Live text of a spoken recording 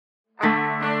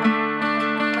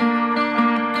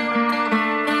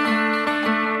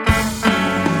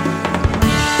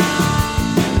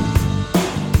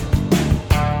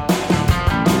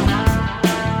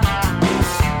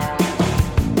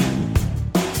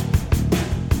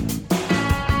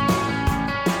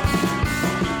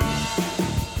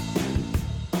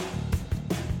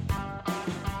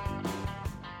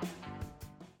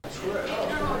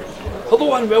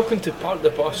everyone, welcome to Park the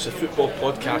Bus, the football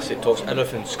podcast that talks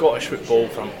everything Scottish football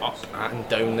from up and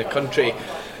down the country.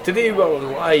 Today we're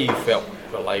live,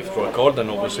 we're live for recording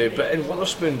obviously, but in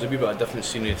Witherspoon's a wee bit of different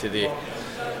scenery today.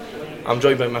 I'm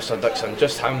joined by Mr. Dixon,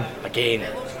 just him again.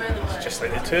 It's just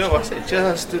like the two of us, it's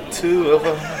just the two of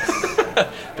us.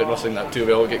 But not saying that too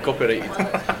well, I'll get copyrighted.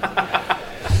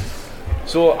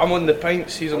 So I'm on the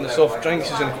pints, he's on the soft drinks,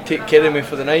 he's going to take care of me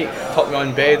for the night, tuck me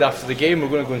on bed after the game. We're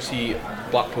going to go and see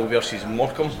Blackpool versus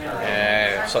Morecambe,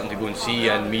 something to go and see,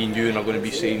 and me and you are going to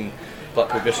be seeing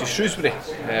Blackpool versus Shrewsbury.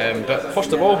 But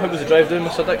first of all, how was the drive down,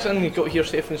 Mr. Dixon? You got here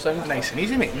safe and sound? Nice and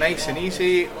easy, mate, nice and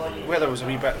easy. Weather was a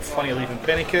wee bit funny leaving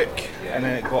Pennycook, and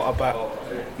then it got a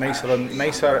bit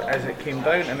nicer as it came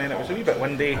down, and then it was a wee bit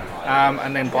windy,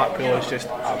 and then Blackpool was just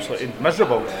absolutely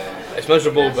miserable. It's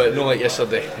miserable, but not like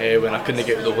yesterday when I couldn't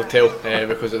get to the hotel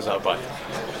because it's that bad.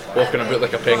 Walking about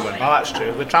like a penguin. Oh, that's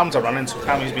true. The trams are running, so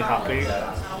Cammy's been happy.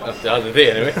 The other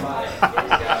day, anyway.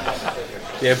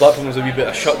 Yeah, Blackpool was a wee bit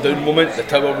of shutdown moment. The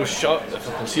tower was shut, the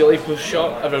fucking sea life was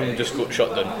shut, everyone just got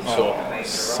shut down. So,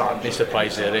 no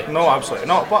surprise there, eh? No, absolutely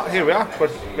not. But here we are,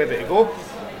 we're ready to go.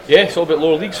 Yeah, it's all about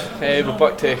lower leagues. We're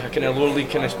back to a kind of lower league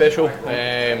kind of special,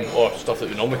 or stuff that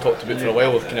we normally talked about for a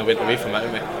while. We've kind of went away from it,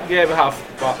 haven't we? Yeah, we have,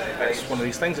 but it's one of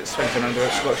these things. It's swinging under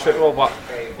Scottish football, but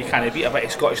you can't beat a bit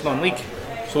of Scottish non-league.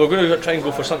 So we're going to try and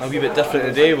go for something a wee bit different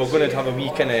today. We're going to have a wee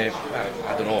kind of,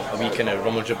 a wee kind of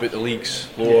rummage about the leagues,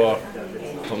 lower,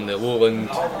 from the Lowland.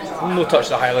 No touch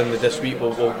the Highland this week.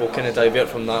 We'll kind of divert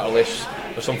from that unless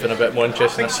there's something a bit more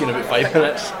interesting. I've seen about 5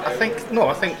 minutes. I think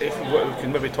if we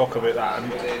can maybe talk about that.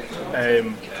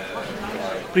 And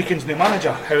Brechin's new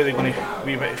manager, how are they going to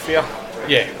be a bit fair?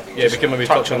 Yeah, we can maybe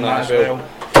touch on that as well.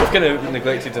 We've kind of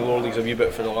neglected the lower leagues a wee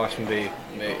bit for the last maybe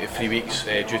 3 weeks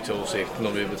due to obviously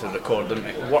not being able to record, didn't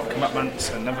we? Work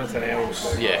commitments and everything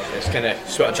else. Yeah, it's kind of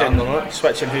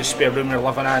switching whose spare room you're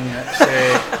living in.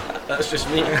 That's just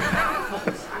me.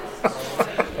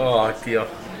 Oh dear.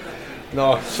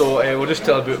 No, so we'll just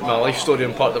tell about my life story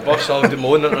and Park the Bus. I'll do my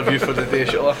own interview for the day,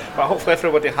 shall I? But hopefully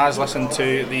everybody has listened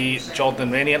to the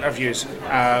Jordan Rennie interviews.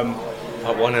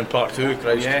 Part 1 and part 2,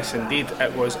 Christ. Yes, indeed.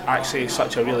 It was actually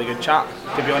such a really good chat.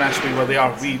 To be honest, we were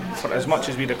there. For as much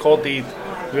as we recorded,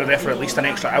 we were there for at least an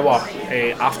extra hour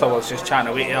afterwards, just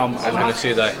chatting away to him. I was going to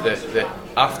say that the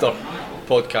after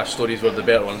podcast stories were the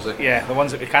better ones. Yeah, the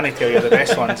ones that we can't tell you are the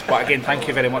best ones. But again, thank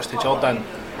you very much to Jordan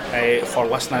for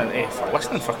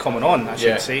listening, for coming on, I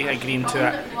should say, agreeing to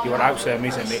it. You were absolutely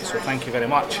amazing, mate, so thank you very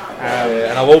much.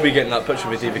 And I will be getting that picture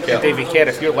with David Kerr. David Kerr,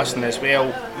 if you're listening as well,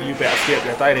 you better free up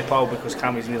your diary, pal, because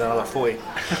Cammy's need another 40.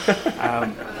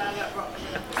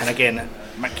 And again,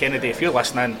 Mick Kennedy, if you're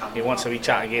listening, he wants a wee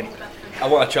chat again. I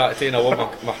want a chat today, and I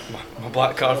want my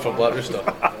black card for Black Rooster.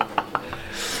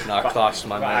 Class,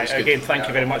 man. Again, thank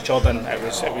you very much, Jordan. It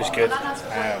was good.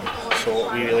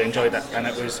 So we really enjoyed it, and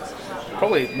it was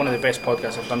probably one of the best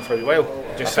podcasts I've done for a while.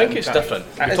 I think it's different.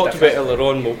 We talked about it earlier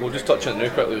on. We'll just touch on it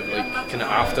now quickly. Like kind of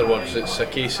afterwards, it's a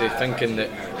case of thinking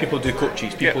that people do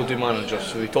coaches, people do managers.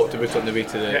 So we talked about it on the way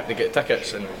to to get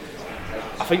tickets, and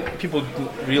I think people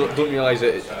don't realise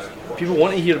that people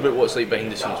want to hear about what's like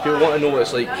behind the scenes. People want to know what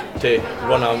it's like to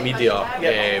run a media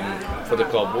for the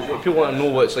club. People want to know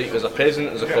what it's like as a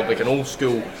president, as a club, like an old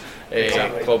school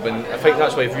club. And I think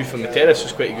that's why View from the Terrace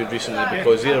was quite good recently,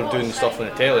 because they're doing stuff on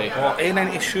the telly. Well,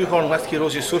 any shoehorn Lithgow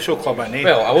Roses social club in, eh?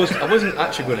 Well, I wasn't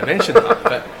actually going to mention that,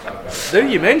 but now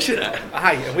you mention it.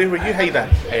 Aye, where were you hiding?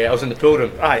 I was in the pool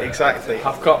room. Aye, exactly.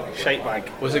 Half cup. Shite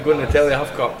bag. Was it going to the telly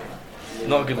half cup?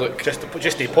 Not a good look. Just a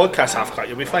podcast half cut,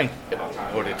 you'll be fine.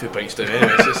 I've already 2 pints down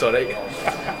anyway, so it's alright.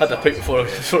 Had a pint before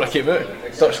I came out.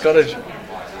 Dutch courage.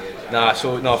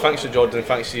 Thanks to Jordan,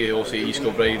 thanks to also East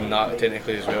Kilbride and that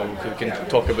technically as well. We can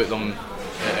talk about them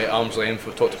at arm's length.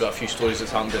 We've talked about a few stories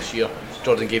that's happened this year.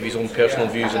 Jordan gave his own personal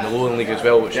views in the Lowland League as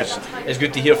well, which is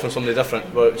good to hear from somebody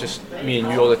different. But just me and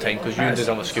you all the time, because you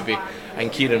doesn't have a Scooby, and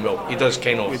Kieran will. He does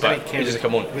kind of, but he doesn't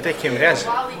come on. We did came with his.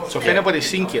 So if anybody's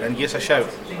seen Kieran, give us a shout.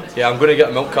 Yeah, I'm going to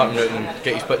get a milk carton out and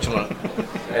get his picture on it.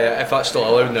 If that's still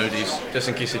allowed nowadays, just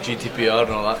in case of GDPR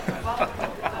and all that.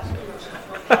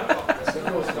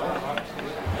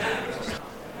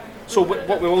 So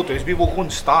what we will do is we will go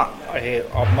and start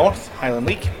up north, Highland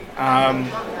League,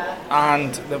 and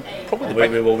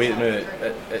wait a minute.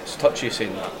 It's touchy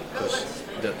saying that because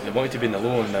they wanted to be in the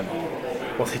Lowland then.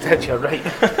 Well, they did. You're right.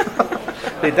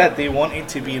 They did. They wanted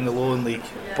to be in the Lowland League,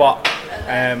 but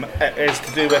it is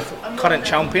to do with current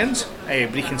champions,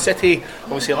 Brechin City.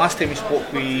 Obviously, last time we spoke,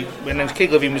 when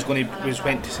Craig Levine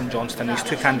went to St Johnstone, he's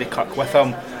took Andy Cook with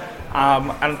him.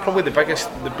 And probably the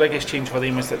biggest change for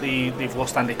them is that they've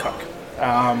lost Andy Cook.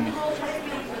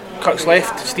 Kirk's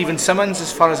left. Stephen Simmons,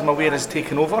 as far as I'm aware, has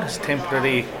taken over his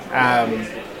temporary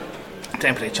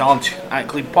challenge at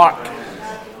Glebe Park,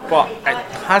 but it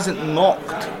hasn't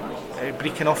knocked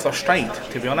Brecon off their stride,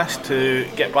 to be honest, to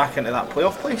get back into that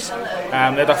playoff place. They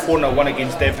had a 4-0 win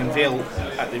against Devon Vale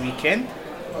at the weekend,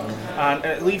 and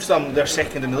it leaves them, they're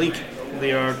second in the league.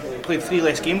 They are played 3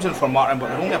 less games than Formartine, but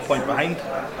they're only a point behind.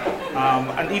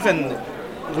 And even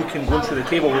going through the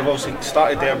table, we've obviously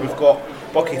started there. We've got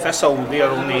Bucky Thistle. They're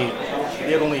only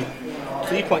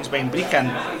 3 points behind Brecon,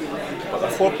 but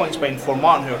they're 4 points behind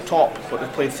Formartine, who are top, but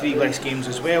they've played 3 less games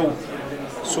as well.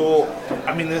 So,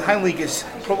 I mean, the Highland League is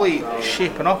probably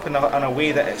shaping up in a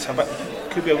way that it's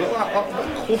could be a little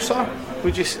bit closer,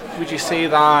 would you say,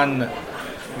 than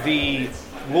the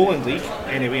Lowland League,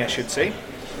 anyway, I should say.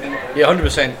 Yeah,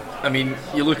 100%. I mean,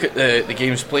 you look at the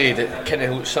games played, it kind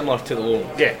of looks similar to the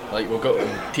Lowland. Yeah. Like, we've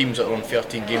got teams that are on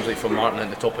 13 games, like Formartine at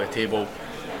the top of the table.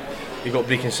 You've got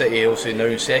Brecon City also now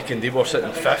in second. They were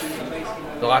sitting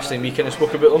 5th the last time we kind of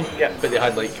spoke about them. Yeah. But they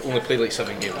had only played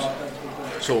 7 games.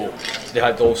 So they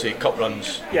had also cup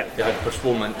runs, yeah. They had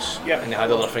postponements, yeah. And they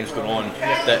had other things going on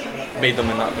that made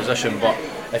them in that position. But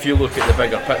if you look at the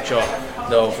bigger picture,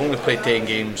 they've only played 10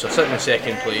 games, they're sitting in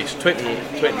second place,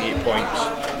 28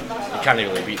 points. You can't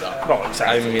really beat that. No,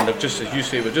 exactly. I mean, they've just, as you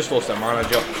say, we've just lost their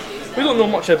manager. We don't know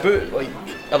much about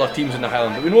other teams in the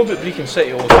Highland, but we know about Brecon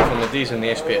City also from the days in the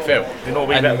SPFL. We know a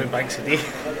wee bit about Banks of Dee.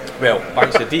 Well,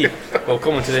 Banks of Dee, we'll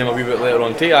come into them a wee bit later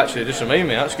on too, actually, just remind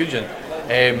me, that's good, Jen.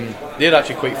 They're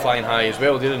actually quite flying high as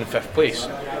well. They're in 5th place,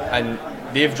 and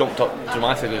they've jumped up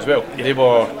dramatically as well. Yeah. They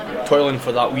were toiling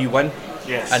for that wee win,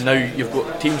 yes. And now you've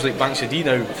got teams like Banks of Dee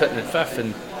now sitting in 5th,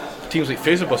 and teams like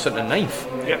Fraserburgh sitting in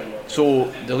 9th. Yep.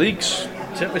 So the league's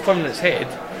certainly turning its head.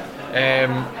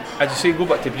 As you say, go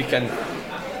back to Brecon.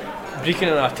 Brecon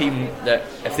are a team that,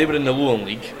 if they were in the Lowland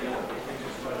League,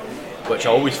 which I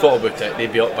always thought about it,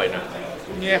 they'd be up by now.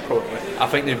 Yeah, probably. I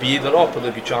think they'd be either up or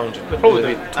they'd be challenging. But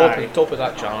probably be top of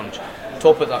that challenge,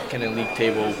 top of that kind of league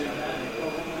table.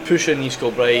 Pushing East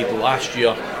Kilbride last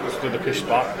year. With the push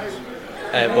back.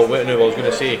 Well, wait, no, I was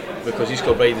going to say, because East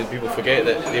Kilbride, people forget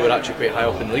that they were actually quite high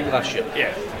up in the league last year.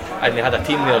 Yeah. And they had a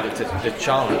team there to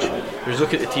challenge. Whereas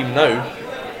look at the team now,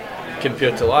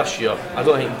 compared to last year, I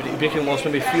don't think Brecon lost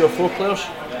maybe 3 or 4 players.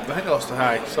 I think they lost a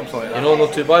high, something like that.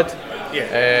 Not too bad.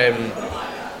 Yeah.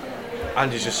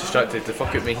 Andy's just distracted to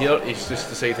fuck at me here. He's just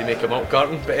decided to make a milk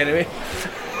carton. But anyway,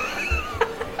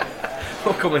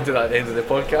 we'll come into that at the end of the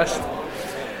podcast.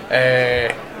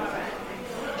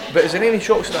 But is there any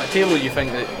shocks at that table you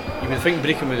think that you would think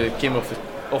Brecon would have came off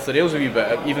the rails a wee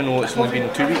bit, even though it's only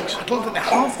been 2 weeks? I don't think they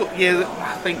have though. Yeah,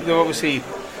 I think they're obviously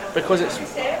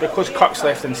because Kirk's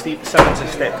left and Simmons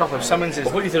has stepped up. If Simmons is,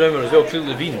 but what do you remember as well, Clear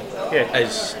Levine yeah.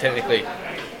 is technically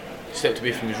stepped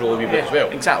away from his role a wee bit as well.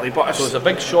 Exactly, but so it's a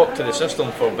big shock to the system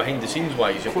for behind the scenes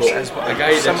wise. You've got a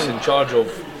guy that's in charge of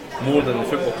more than the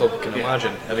football club can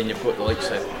imagine, and then you've got the likes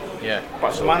of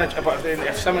But the manager, but then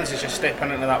if Simmons is just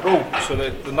stepping into that role, so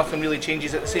that nothing really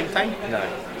changes at the same time. No.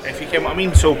 If you get what I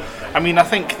mean. So I mean, I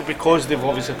think because they've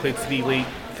obviously played 3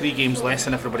 games less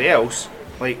than everybody else,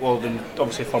 then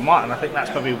obviously Formartine, I think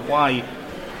that's maybe why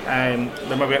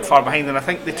they're maybe a bit far behind. And I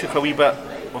think they took a wee bit.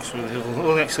 Obviously, they've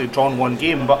only actually drawn 1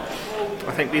 game, but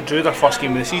I think they drew their first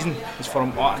game of the season, as far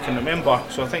as I can remember.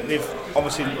 So I think they've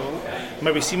obviously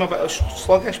maybe seem a bit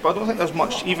sluggish, but I don't think there's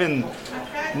much even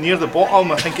near the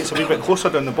bottom. I think it's a wee bit closer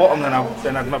down the bottom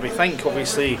than I'd maybe think.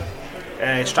 Obviously,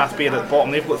 Strathbay at the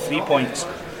bottom, they've got 3 points.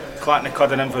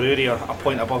 Clattenacud and Inverurie are a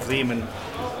point above them, and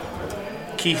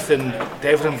Keith and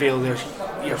Devonvale, there's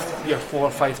your 4 or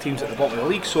 5 teams at the bottom of the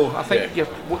league. So I think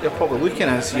what you're probably looking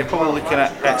at it's a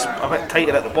bit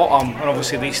tighter at the bottom, and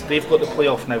obviously they've got the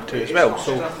playoff now too as well.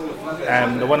 So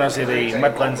the winners of the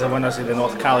Midlands, the winners of the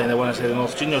North Cali, and the winners of the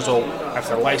North Juniors all, if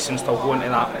they're licensed, will go into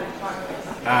that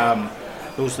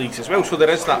those leagues as well. So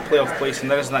there is that playoff place, and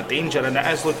there is that danger, and it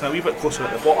is looking a wee bit closer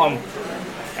at the bottom.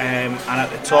 And at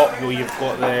the top, you've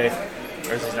got I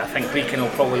think Brecon will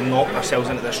probably knock themselves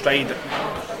into their stride,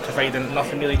 providing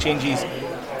nothing really changes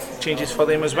for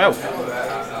them as well.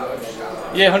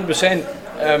 Yeah, 100%.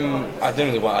 I don't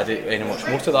really want to add any much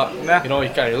more to that. Nah. You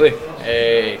can't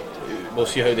really. We'll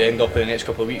see how they end up in the next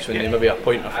couple of weeks when they maybe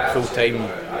appoint a full-time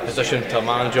position to a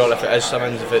manager. If it is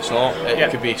Simmons, if it's not,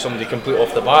 it could be somebody complete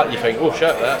off the bat. You think, oh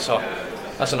shit, that's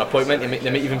an appointment. They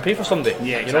might even pay for somebody.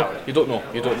 Yeah, exactly. You don't know.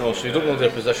 So you don't know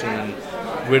their position and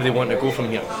where they want to go from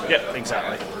here. Yeah,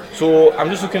 exactly. So I'm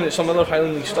just looking at some other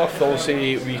Highland League stuff.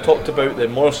 Obviously, we talked about the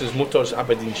Morris's Motors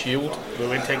Aberdeen Shield. We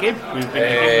went to a game. We've been to a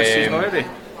game this season already.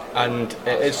 And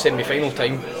it is semi-final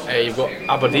time. You've got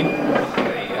Aberdeen,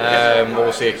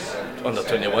 obviously under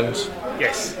 21s.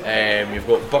 Yes. You've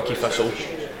got Bucky Thistle,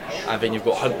 and then you've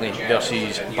got Huntly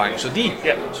versus Banks of Dee.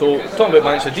 Yep. So talking about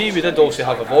Banks of Dee, we did also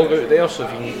have a vlog out there, so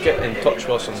if you can get in touch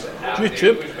with us on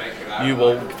YouTube, you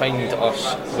will find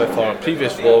us with our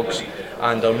previous vlogs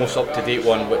and our most up-to-date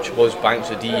one, which was Banks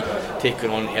of Dee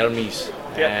taking on Hermes,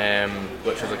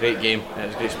 which was a great game. It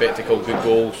was a great spectacle, good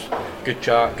goals, good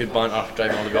chat, good banter,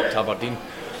 driving all the way up to Aberdeen.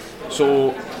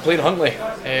 So playing Huntly,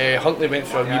 Huntly went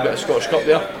for a wee bit of Scottish Cup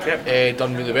there,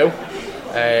 done really well.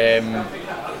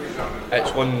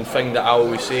 It's one thing that I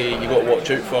always say you got to watch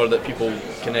out for, that people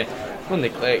kind of not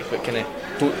neglect but kind of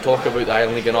don't talk about the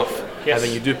Highland League enough. Yes. And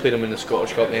then you do play them in the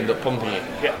Scottish Cup, they end up pumping you.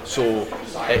 So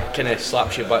it kind of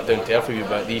slaps you back down to earth a wee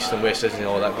bit. The East and West isn't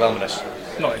all that glamorous.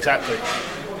 Not exactly.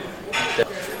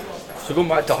 So going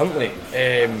back to Huntly,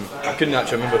 I couldn't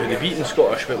actually remember who they beat in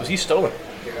Scottish, but it was East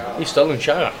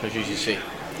Stirlingshire, as you usually say.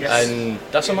 Yes. And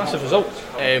that's a massive result.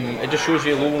 It just shows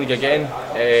you Lowland League again,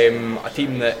 a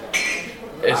team that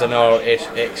is in our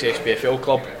ex-SPFL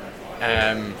club,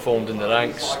 formed in the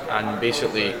ranks and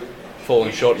basically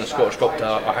falling short in the Scottish Cup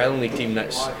to a Highland League team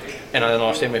that's in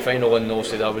our semi-final in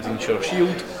obviously the Aberdeenshire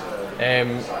Shield.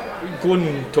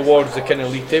 Going towards the kind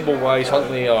of league table wise,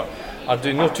 Huntly are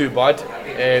doing not too bad,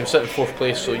 sitting 4th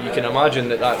place, so you can imagine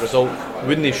that result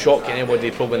wouldn't have shocked anybody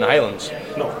probably in the Highlands.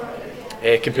 No.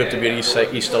 Compared to where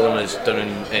East Stirling is down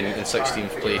in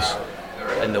 16th place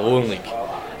in the Lowland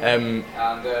League.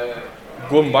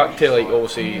 Going back to like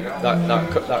obviously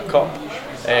that cup,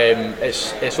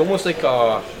 it's almost like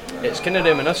it's kind of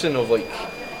reminiscent of like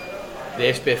the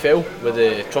SPFL with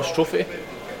the Trust Trophy,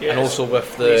 and also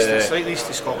with it's like the East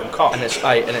of Scotland Cup, and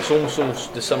it's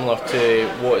almost similar to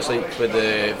what it's like with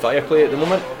the Viaplay at the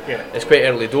moment. Yeah. It's quite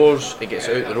early doors. It gets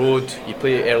out the road. You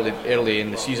play it early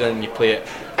in the season. You play it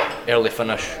early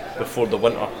finish before the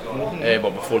winter,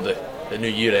 but before the new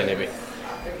year anyway.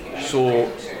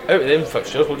 So out of them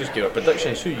fixtures, we'll just give our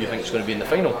predictions. Who you think is going to be in the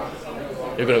final?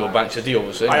 You're going to go Banks of Dee,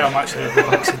 obviously. I am actually going to go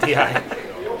Banks of Dee.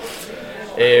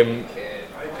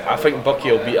 I think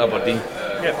Bucky will beat Aberdeen.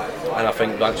 Yep. And I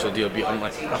think Banks of Dee will beat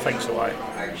Huntly. I think so, aye.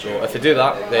 So if they do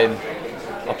that, then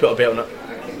I'll put a bet on it.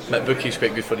 Mick Bookie's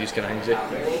quite good for these kind of things,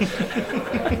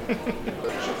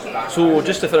 So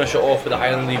just to finish it off with the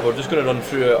Highland League, we're just going to run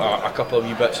through a couple of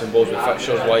wee bits and balls with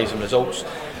fixtures wise and results.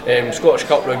 Scottish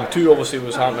Cup round 2 obviously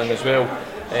was happening as well.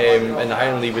 In the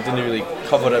Highland League we didn't really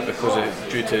cover it because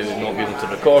due to not being able to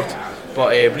record.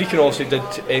 But Brecon also did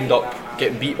end up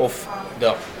getting beat off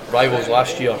their rivals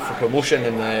last year for promotion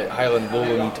in the Highland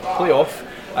Lowland playoff,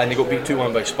 and they got beat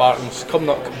 2-1 by Spartans.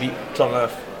 Cumnock beat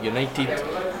Turner's United.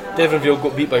 Devonville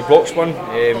got beat by Broxburn.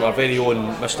 Our very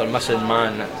own Mr. Missing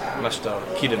Man, Mr.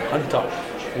 Kieran Hunter,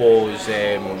 was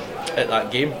at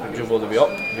that game, drove all the way up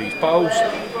with his pals.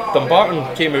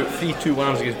 Dumbarton came out 3-2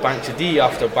 winners against Banks of Dee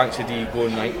after Banks of Dee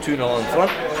going 2-0 in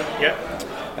front.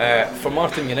 Yep. For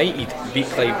Martin United beat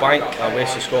Clydebank, a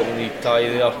West of Scotland League tie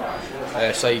there.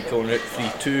 Side going out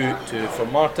 3-2 for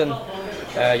Martin.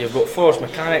 You've got Forest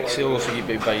Mechanics, they also get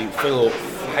beat by fellow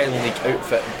Highland League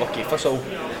outfit Bucky Thistle.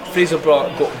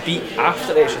 Fraserburgh got beat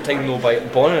after extra time though by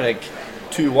Bonnyrigg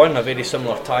 2-1, a very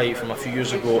similar tie from a few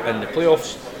years ago in the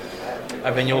playoffs.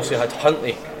 And then you also had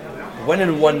Huntly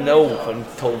winning 1-0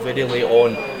 until very late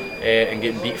on and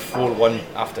getting beat 4-1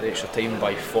 after extra time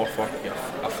by Forfar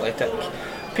Athletic.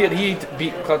 Peterhead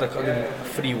beat Claddacullen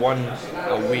 3-1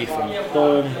 away from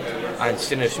home, and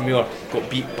Stenhousemuir got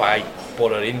beat by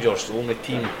Borough Rangers, the only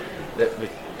team that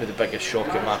with the biggest shock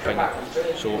in my opinion.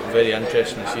 So very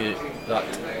interesting to see that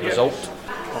result.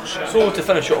 So to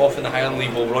finish it off in the Highland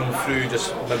League, we'll run through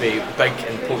just maybe big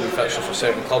important fixtures for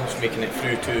certain clubs making it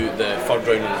through to the third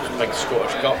round of the big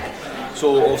Scottish Cup.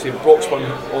 So obviously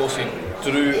Broxburn also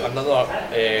drew another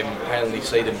Highland League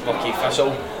side in Bucky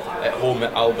Thistle at home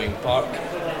at Albion Park.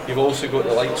 You've also got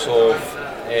the likes of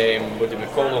what do we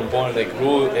call them, Bonnyrigg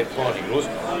Rose,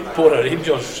 Borough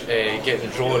Rangers getting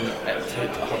drawn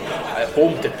at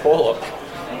home to Pollock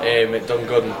at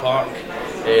Dungarden Park.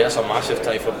 That's a massive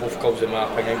tie for both clubs in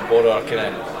my opinion. Borough are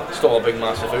kind of still a big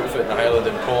massive outfit in the Highland,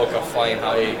 and Pollock are flying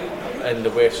high in the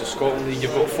West of Scotland League.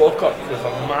 You've got Falkirk with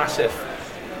a massive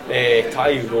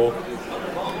tie though,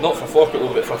 not for Falkirk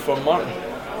though but for Firmartin.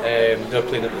 They're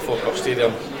playing at the Falkirk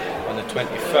Stadium on the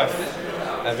 25th.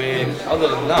 And then other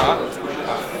than that,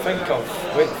 I think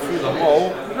I've went through them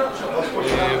all.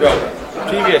 Well,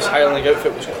 previous Highland League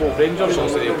outfit was Cove Rangers,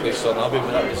 obviously they played Southern Abbey,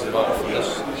 but that doesn't matter from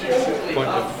this point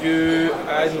of view.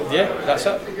 And yeah, that's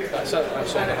it. That's all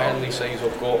the Highland League sides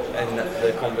we've got in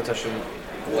the competition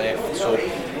left. So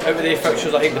out of the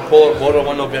fixtures, I think the Pollock Borough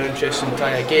one will be an interesting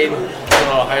tie again.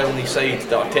 Another Highland League side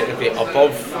that are technically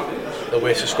above the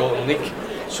West of Scotland League.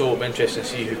 So it'll be interesting to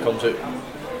see who comes out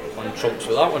on trumps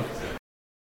with that one.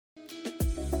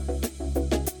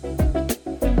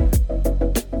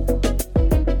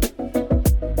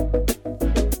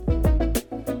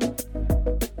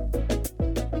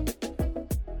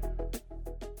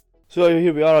 So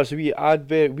here we are as a wee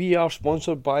advert. We are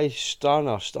sponsored by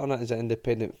Starner. Starner is an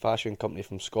independent fashion company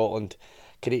from Scotland,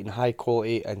 creating high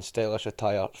quality and stylish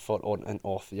attire for on and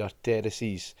off your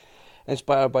terraces.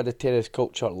 Inspired by the terrace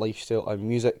culture, lifestyle and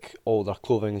music, all their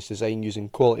clothing is designed using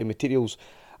quality materials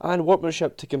and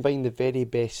workmanship to combine the very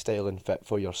best style and fit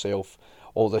for yourself.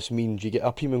 All this means you get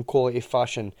a premium quality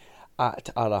fashion at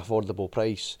an affordable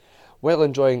price, while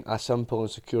enjoying a simple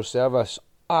and secure service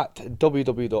at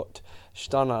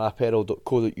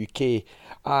www.starnerapparel.co.uk,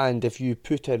 and if you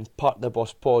put in Part the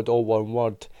Bus Pod, all one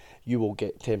word, you will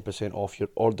get 10% off your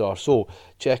order. So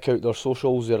check out their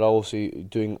socials. They're also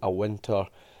doing a winter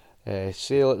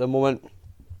sale at the moment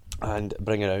and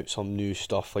bringing out some new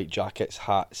stuff like jackets,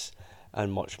 hats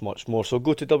and much more. So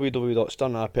go to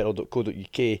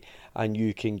www.starnerapparel.co.uk and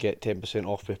you can get 10%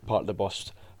 off with Part the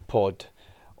Bus Pod,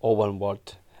 all one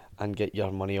word, and get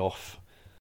your money off.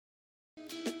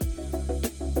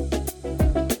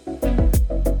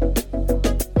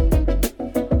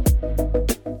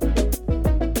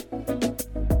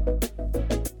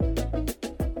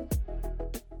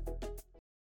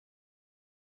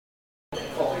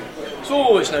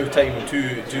 So it's now time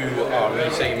to do our mini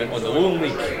segment on the Lowland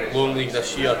League. Lowland League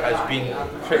this year has been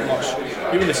pretty much,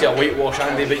 you wouldn't say a whitewash,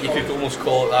 Andy, but you could almost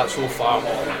call it that so far,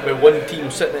 with one team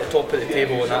sitting at the top of the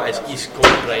table, and that is East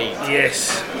Kilbride.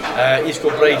 Yes. East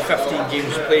Kilbride, 15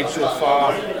 games played so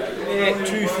far,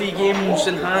 2-3 games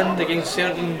in hand against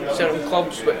certain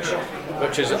clubs,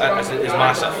 which is massive.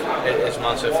 It is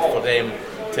massive for them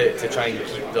to try and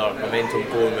keep their momentum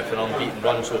going with an unbeaten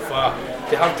run so far.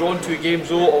 They have drawn 2 games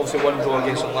though, obviously one draw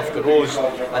against Linlithgow Rose,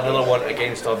 another one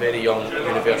against a very young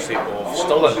University of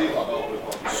Stirling.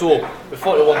 So, with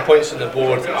 41 points on the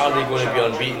board, are they going to be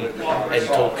unbeaten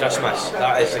until Christmas?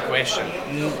 That is the question.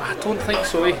 I don't think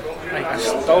so. I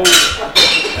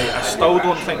still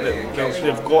don't think that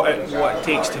they've got it, what it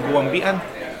takes to go unbeaten.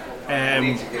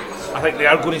 I think they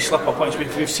are going to slip up points.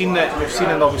 We've seen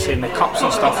obviously in the cups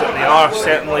and stuff that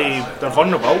they're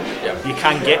vulnerable. Yeah. You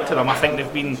can get to them. I think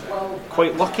they've been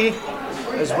quite lucky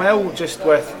as well, just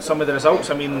with some of the results.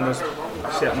 I mean, there's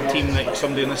a certain team that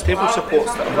somebody on this table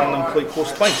supports that have run them quite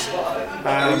close twice,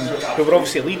 who were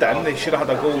obviously leading. They should have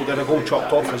had a goal. They had a goal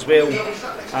chopped off as well.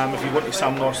 If you want to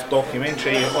Sam North's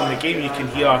documentary on the game, you can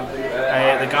hear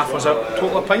the gaffers'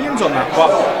 total opinions on that.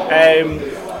 But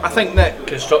I think that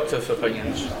constructive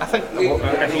opinions. I think,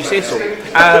 if you say so.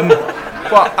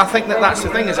 But I think that's the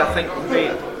thing, is I think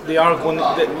they are going.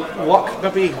 That luck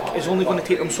maybe is only going to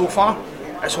take them so far.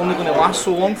 It's only going to last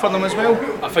so long for them as well.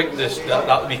 I think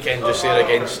that weekend just there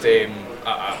against a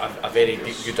very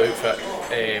good outfit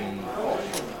in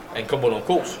Cumbernauld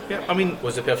Colts. Yeah, I mean,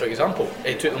 was the perfect example.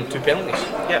 It took them 2 penalties.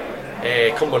 Yeah.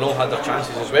 Cumbernauld had their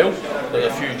chances as well. There were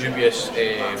a few dubious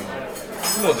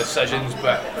decisions,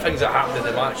 but things that happened in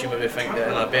the match, you maybe think that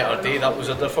in a better day that was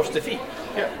their first defeat.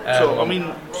 Yeah.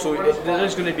 There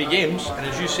is going to be games, and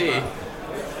as you say,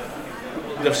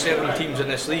 there's certain teams in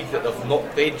this league that they've not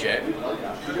played yet,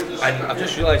 and I've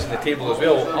just realised in the table as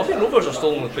well, Albion Rovers are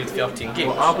still only played 13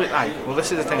 games. Well,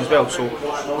 this is the thing as well. So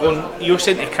you're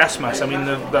saying to Christmas, I mean,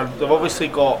 they've obviously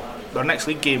got their next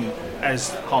league game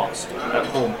is Hearts at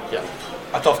home. Yeah.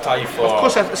 A tough tie for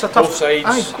it's a tough, both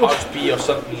sides. Hearts B or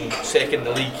something second in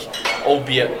the league,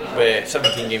 albeit with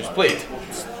 17 games played.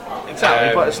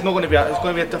 Exactly, but it's going to be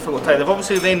a difficult tie. They've got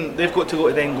to go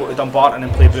to Dumbarton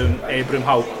and play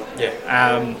Broomhill. Yeah.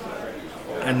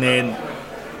 And then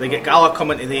they get Gala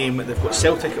coming to them. They've got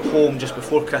Celtic at home just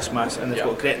before Christmas, and they've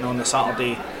got Gretna on the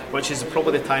Saturday, which is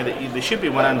probably the tie that they should be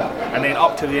winning. And then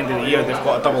up to the end of the year, they've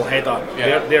got a double header.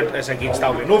 Yeah. There is against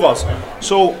Albion Rovers.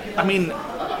 So I mean,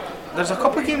 there's a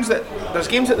couple of games that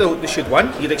they should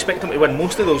win. You'd expect them to win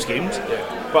most of those games. Yeah.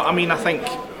 But I mean, I think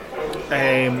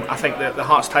that the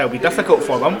Hearts tie will be difficult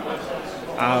for them.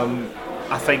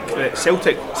 I think that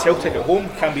Celtic at home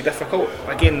can be difficult.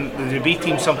 Again, the B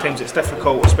team sometimes it's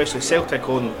difficult, especially Celtic,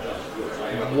 on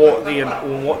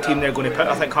what team they're going to put.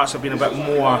 I think Hearts have been a bit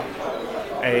more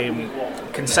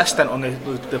consistent on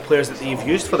the players that they've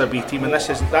used for their B team, and that's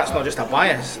not just a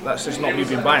bias. That's just not me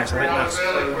being biased. I think that's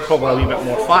probably a wee bit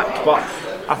more fact. But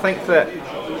I think that,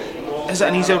 is it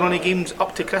an easier run of games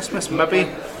up to Christmas? Maybe.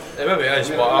 It maybe is,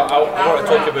 but I want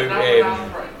to talk about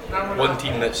one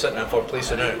team that's sitting in third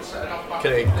place now,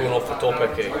 kind of going off the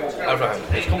topic of everything.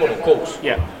 It's Cumbernauld Colts.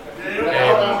 Yeah.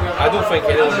 I don't think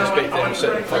anyone expected them to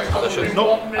sit in first position.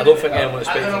 No. I don't think anyone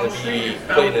expected them to be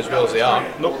playing as well as they are.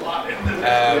 Nope.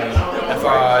 If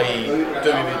I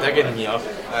do a bit digging here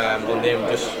on them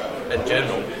just in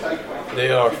general,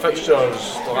 their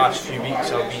fixtures the last few weeks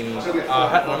have been a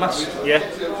hit and a miss. Yeah.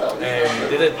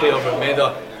 They did play over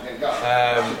Meda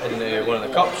in one of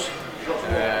the cups.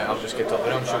 I'll just get up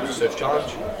there, I'm sure it was the South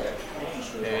Challenge.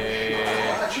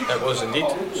 It was indeed.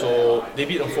 So they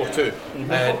beat them 4-2.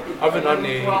 And Irvine aren't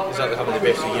exactly having the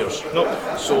best of years. Nope.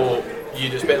 So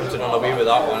you'd expect them to run away with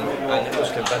that one, and it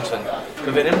was convincing.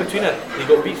 But then in between it, they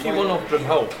got beat 3-1 off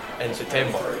Broomhill in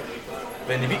September.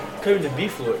 Then they beat Cowden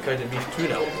Beeflow at Cowden Beef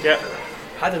 2-0. Yeah.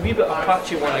 Had a wee bit of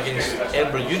patchy one against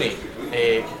Edinburgh Uni,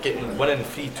 winning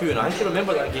 3-2, and I think I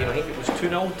remember that game. I think it was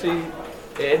 2-0 to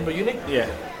Edinburgh Uni. Yeah.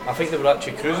 I think they were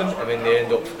actually cruising, and then they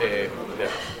end up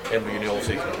Edinburgh Uni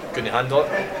obviously couldn't handle it.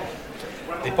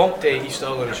 They pumped East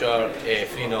Stirlingshire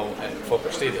 3-0 at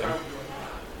Falkirk Stadium.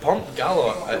 Pumped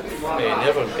Gala at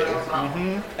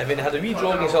Neverdale, and then they had a wee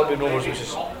draw against Albion Rovers, which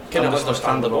is kind of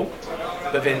understandable.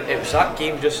 But then it was that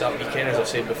game just that weekend, as I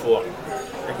said before,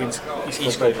 Against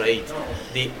East Kilbride.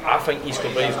 I think East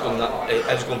Kilbride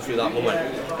is going through that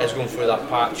moment, is going through that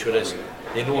patch, whereas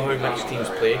they know how mixed teams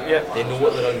play, they know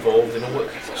what they're involved, they know what.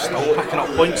 Still picking up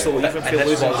points though, even if they're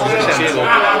losing. It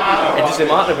doesn't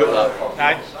matter about that.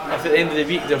 Aye. If at the end of the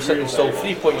week they're sitting still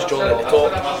 3 points drawn at the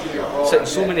top, sitting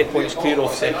so many points clear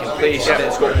off second place, that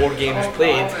it's got more games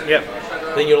played,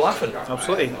 then you're laughing.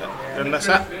 Absolutely. And that's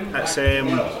it. It's And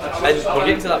we're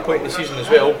getting to that point in the season as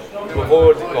well. We've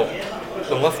already,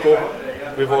 from Lithgow,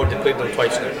 we've already played them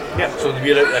twice now. So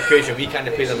we're out of the equation. We can't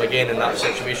play them again in that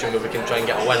situation where we can try and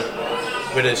get a win.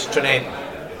 Whereas Trinent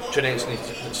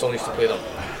still needs to play them.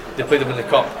 They played them in the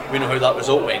cup. We know how that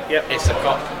result went. It's a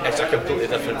cup. It's a completely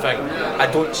different thing. I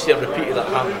don't see a repeat of that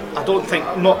happening. I don't think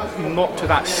not to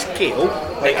that scale.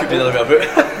 It could be the other way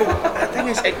about. Well, the thing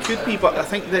is, it could be, but I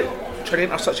think that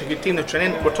Trinent are such a good team. The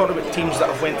Trinent, we're talking about teams that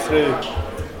have went through,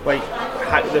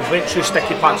 they've went through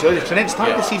sticky patches already. Trinent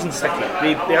started the season sticky.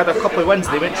 They had a couple of wins.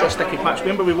 They went through a sticky patch.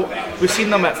 Remember, we've seen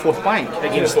them at Fourth Bank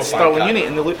against Stirling Uni,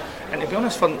 and they look. And to be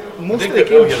honest, for most of the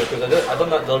games, because I done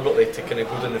that deliberately to kind of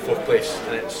go down the fourth place,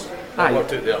 and it's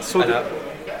worked out there. So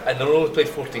and they've only played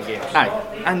 14 games.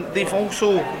 And they've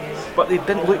also, but they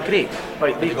didn't look great.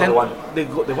 Like they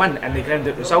got the win, and they ground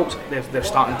out results. They're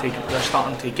starting to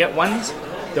get wins.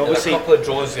 They obviously a couple of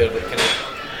draws there that kind of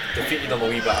defeated them a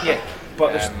wee bit. Yeah,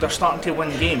 but they're starting to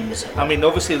win games. I mean,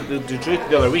 obviously they drew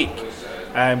the other week,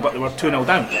 but they were 2-0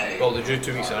 down. Well, they drew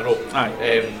 2 weeks in a row.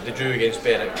 They drew against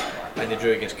Berwick, and they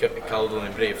drew against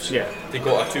Caledonian Braves. They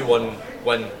got a 2-1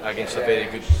 win against a very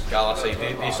good Gala side.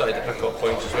 They started to pick up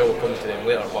points as well. We'll come to them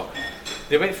later, but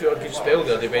they went through a good spell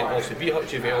there. They went also beat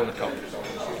Hutchie Vale in the cup.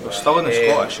 They're still in the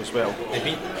Scottish as well. They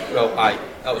beat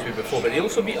that was before, but they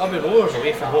also beat Albion Rovers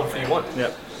away from home 3-1.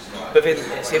 But then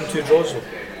it's them 2 draws though.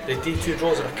 They did 2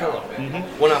 draws are a killer.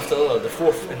 One after the other. The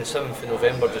 4th and the 7th of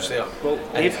November just there. Well,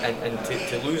 and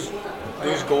to lose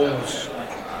goals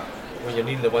when you're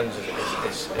needing the wins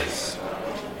is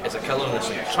a killer in this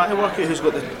league. Trying to work out who's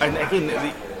got the. And again,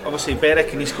 obviously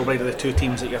Berwick and East Kilbride are the 2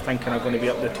 teams that you're thinking are going to be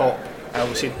up the top.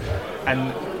 Obviously,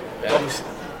 and obviously,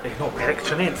 not Berwick,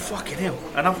 Trinent. Fucking hell!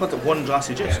 And I've had one glass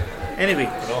of juice. Anyway,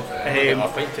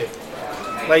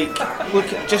 look,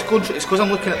 just going through. It's because I'm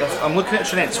looking at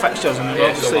Trinent's fixtures, and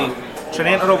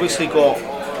Trinent are obviously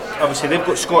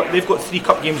they've got 3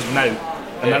 cup games now,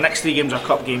 and their next 3 games are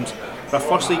cup games. Their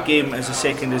first league game is the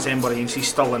 2nd December against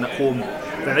East Stirling at home.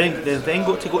 They've then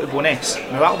got to go to Bo'ness.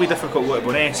 Now that'll be difficult to go to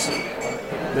Bo'ness.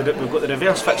 We've got the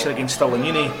reverse fixture against Stirling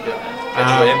Uni.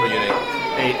 Edinburgh Uni.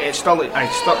 It's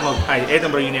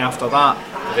Edinburgh Uni after that.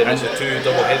 Then it's a 2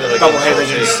 double header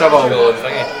against Civil.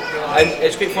 And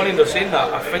it's quite funny they're saying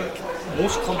that. I think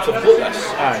most clubs have got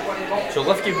this. So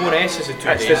Lithgow Bo'ness is the 2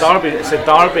 days. It's the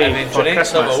derby and then for Christmas.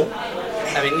 Civil.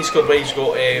 I mean East Kilbride's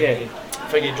got. I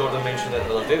think Jordan mentioned it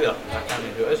the other day there. I can't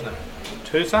remember who it is now.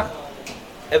 Who's that?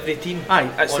 Every team.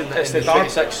 It's the derby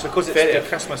because it's the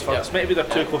Christmas for. It's maybe their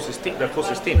 2 closest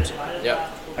teams.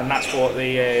 And that's what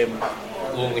the.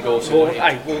 Lonely goals. Well,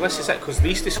 this is it because the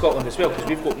East of Scotland as well because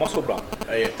we've got Musselburgh.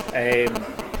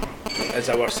 As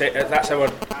our that's our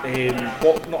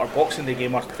not our Boxing Day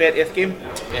game, our 30th game.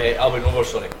 Albion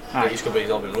Rovers, sorry. East Kilbride's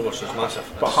Albion Rovers, so it's massive.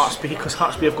 But Heartsby, because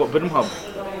Heartsby have got Broomhub.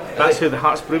 That's who the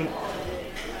Hearts Broom.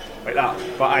 Like that.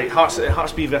 But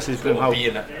Heartsby versus Broomhub. Be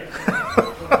in it.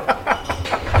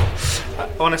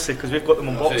 Honestly, because we've got them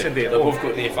on Boxing Day. They've both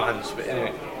got no fans, but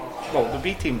anyway. Well, the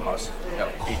B team has. Yeah,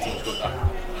 B team's got that.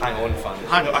 Hang on fans.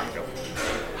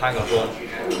 Hangers on.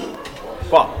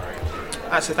 But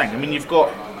that's the thing. I mean, you've got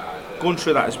going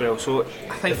through that as well. So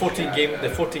I think the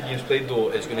 14 games played though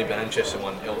is going to be an interesting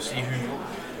one. It'll see who.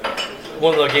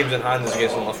 One of their games in hand is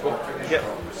against Lithgow. Yeah.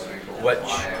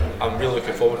 Which I'm really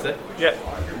looking forward to. Yeah.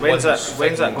 When's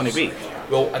that going to be?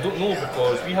 Well, I don't know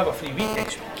because we have a free week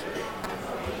next week.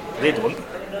 They don't.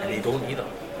 And they don't either.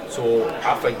 So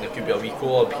I think there could be a wee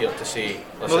call-up here to say...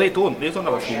 No, they don't. They don't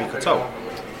have a free week at all.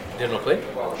 They're not playing?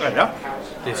 Yeah.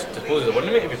 They suppose they're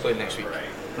wanting me to be playing next week.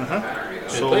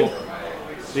 So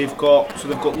they've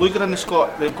got Luger in the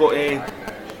Scot. They've got a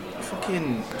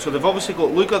so they've obviously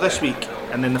got Luger this week,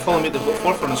 and then the following week they've got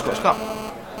Forfar in the Scottish Cup.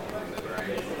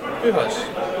 Who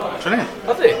has? Trinidad.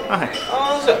 Have they? Aye.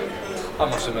 Oh, is it? I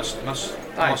must have missed.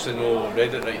 I must have not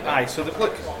read it right. Aye. So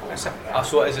look, that's it.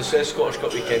 So it says Scottish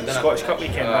Cup weekend, isn't it? Scottish Cup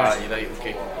weekend. Aye, right,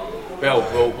 okay. Well,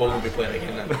 we'll be playing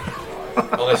again then.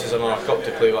 Unless there's another cup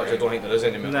to play, which I don't think there is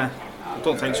anymore. Nah. I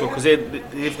don't think so, because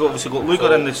they've obviously got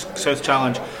Luger in the South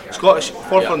Challenge, Scottish,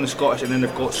 Forfar in the Scottish, and then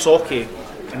they've got Socky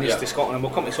in East of Scotland, and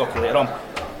we'll come to Socky later on.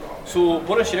 So,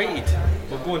 Borris United,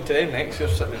 we'll go into them next. They're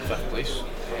sitting in 5th place.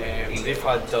 They've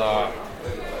had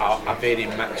a very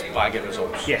mixed bag of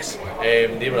results. Yes.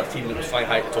 They were a team that was flying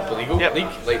high at the top of the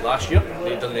league, like last year.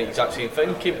 They'd done the exact same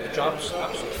thing, came to the champs,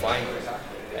 absolutely flying.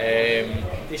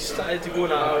 They started to go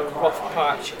in a rough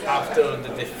patch after the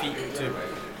defeat to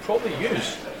probably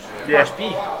use Class B.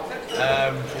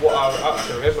 What I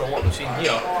can remember and what we've seen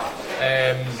here,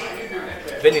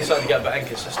 then they started to get a bit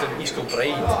inconsistent. East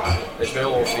Kilbride as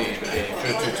well, obviously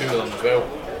drew 2-2 with them as well.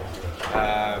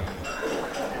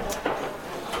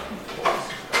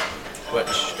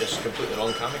 Which is completely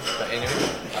wrong, Cammy, but anyway,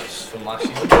 that's from last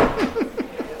season.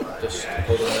 Just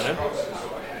hold on now.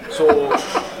 So,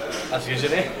 as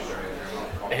usual,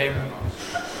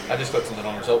 I just got to the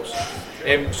wrong results.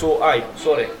 As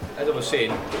I was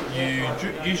saying, you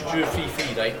drew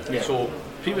 3-3, right? Yeah. So,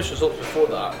 previous results before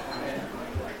that,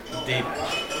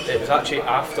 it was actually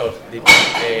after they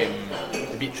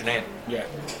beat Trinent. Yeah.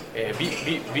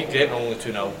 Beat Grant only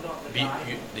 2-0, beat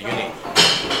the Uni,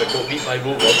 but got beat by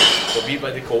Rovers, got beat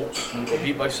by the Colts, got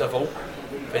beat by Civil,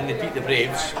 then they beat the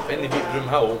Braves, then they beat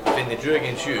Broomhill, then they drew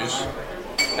against Hughes,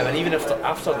 and then even after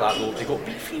that though, they got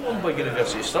beat 3-1 by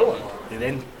University of Stirling. They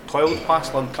then toiled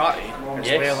past Luncarty as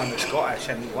well in the Scottish,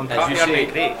 and Luncarty are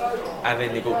great. And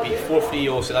then they got beat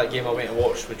 4-3 also that game I went and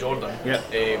watched with Jordan,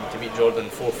 to beat Jordan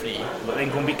 4-3. But then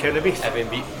go and beat Cowdenbeath. And then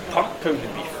beat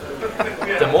Cowdenbeath.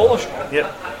 Demolished.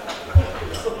 Yep.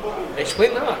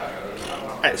 Explain that.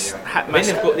 It's then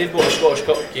they've got a Scottish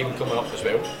Cup game coming up as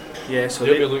well. Yeah, so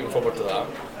they'll be looking forward to that.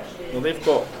 Well, they've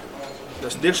got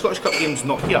their Scottish Cup game's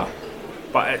not here,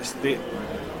 but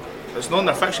it's not on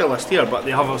their fixture list here. But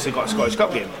they have obviously got a Scottish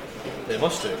Cup game. They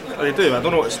must do. They do. I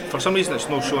don't know. For some reason, it's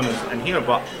not shown in here.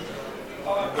 But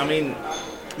I mean,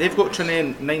 they've got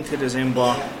Trinent 9th of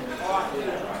December.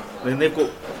 Then they've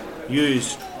got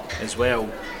Hughes as well.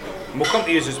 And we'll come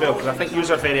to Hughes as well because I think Hughes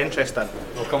are very interesting.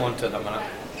 We'll come on to it in a minute.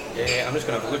 Yeah, I'm just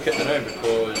going to have a look at them now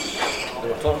because they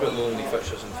were talking about Lowland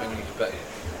fixtures and things, but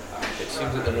it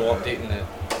seems that they're not updating the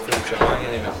full shebang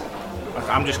anymore.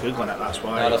 I'm just googling it, that's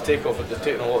why. They've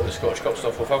taken a lot of the Scottish Cup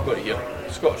stuff off. I've got it here.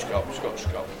 Scottish Cup.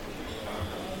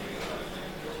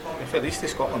 If at least the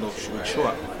Scotland would show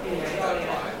it.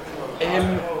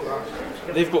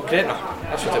 They've got Gretna.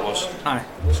 That's what it was. Aye.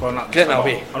 So Gretna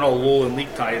away. An all Lowland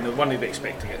League tie, and the one you'd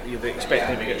expect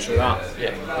them to get through that.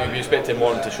 Yeah, you'd be expecting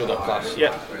Morton to show their class.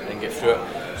 Yeah. And get through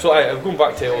it. So I'm going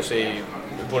back to also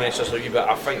Bonus just a wee bit.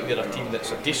 I think they're a team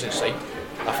that's a decent side.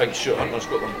 I think Stuart Hunter's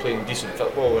got them playing decent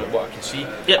football, what I can see.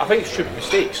 Yeah. I think it's stupid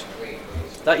mistakes.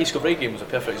 That East Kilbride game was a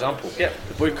perfect example. Yeah.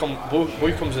 The boy comes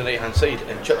on the right hand side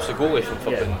and chips the goalie from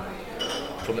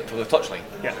from the touchline.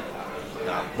 Yeah.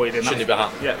 Nah, shouldn't be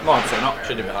happening. Yeah, no, absolutely not.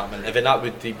 Shouldn't be happening. If that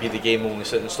would be the game only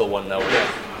sitting still 1-0. Yeah.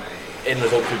 End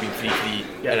result could have been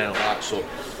 3-3 and then like that. So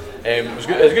it was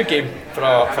good. It was a good game for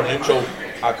neutral.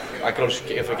 I grudge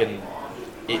if I can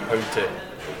 £8 to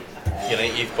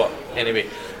United, but anyway.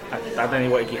 I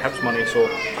didn't want to give Hibs money, so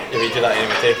yeah, we do that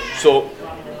anyway. So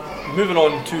moving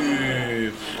on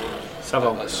to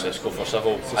Civil. Let's go for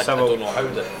Civil. I don't know how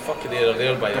the fuck they're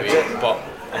there by the way, but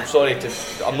I'm sorry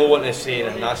I'm not wanting to say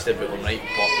anything nasty about them, right?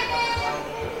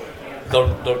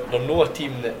 But they're not a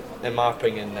team that, in my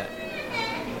opinion, that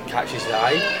catches the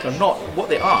eye. They're not what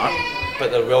they are,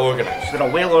 but they're well organised. They're a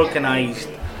well organised,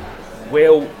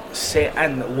 well set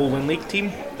in Lowland League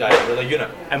team. Yeah, they're a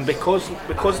unit. And because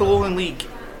the Lowland League,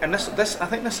 and this I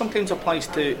think this sometimes applies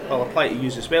to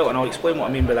Hughes as well, and I'll explain what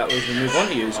I mean by that as we move on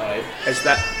to Hughes, is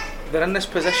that they're in this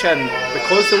position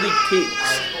because the league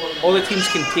takes, all the teams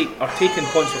are taking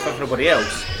points with everybody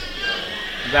else,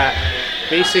 that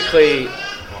basically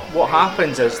what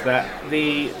happens is that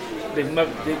they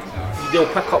they'll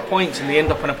pick up points and they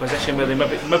end up in a position where they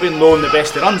maybe loan the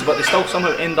best of runs, but they still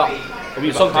somehow end up a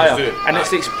wee bit higher. And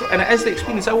it is the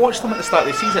experience. I watched them at the start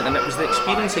of the season, and it was the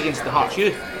experience against the Hearts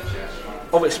youth,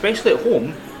 of especially at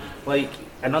home, like,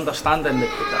 and understanding the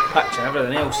pitch and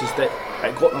everything else, is that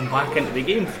it got them back into the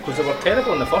game, because they were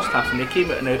terrible in the first half and they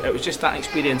came out, and it was just that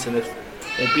experience and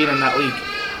being in that league.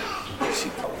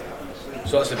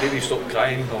 So that's the baby stopped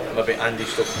crying, or maybe Andy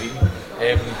stopped bleeding.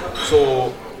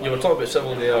 So you were talking about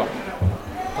Civil there,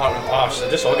 part and parcel.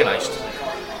 They're just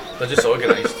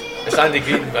organised. It's Andy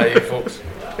Green by you folks.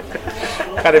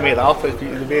 Can't make that up.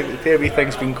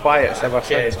 Everything's been quiet ever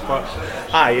since. But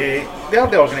they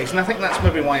are organised, and I think that's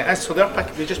maybe why it is. So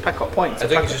they just pick up points. I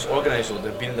think it's just organised though.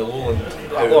 They've been in the Lowland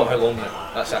how long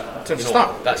now? That's it. Since the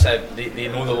start. That's it. They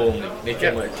know the Lowland League. They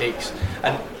know what it takes.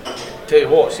 And tell you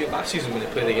what, see, last season when they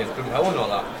played against Broomhill and all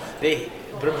that,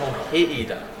 Broomhill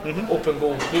hated it. Open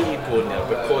goal, hated going there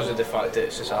because of the fact that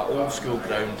it's just an old school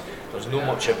ground. There's no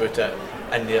much about it,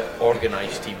 and they're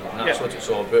organised team, and that's what it's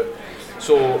all about.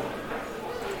 So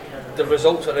the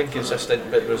results are inconsistent,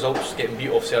 but the results getting beat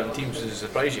off certain teams doesn't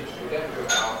surprise you.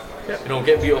 You know,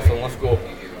 getting beat off in Lithgow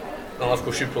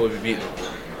should probably be beaten.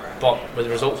 But with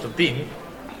the results have been,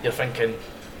 you're thinking,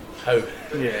 how?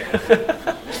 Yeah,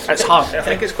 it's hard. I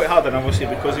think it's quite hard, and obviously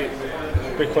because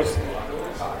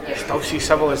you still see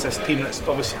Civil as this team that's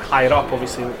obviously higher up.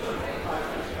 Obviously,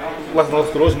 Lithgow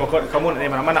Rosemore got to come on to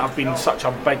them in a minute. Have been such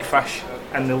a big fish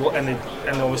in the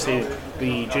obviously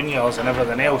the juniors and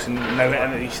everything else, and now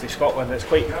into the East of Scotland. It's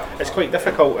quite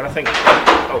difficult, and I think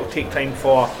it will take time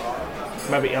for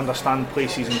maybe to understand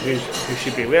places and who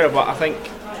should be where. But I think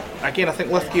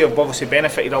Lithgow have obviously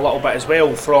benefited a little bit as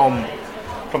well from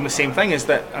the same thing, is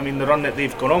that, I mean, the run that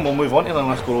they've gone on, we'll move on to the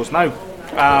Lithgow Rose now.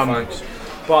 Thanks.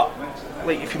 But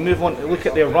like, if you move on to look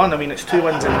at their run, I mean, it's 2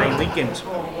 wins in 9 league games.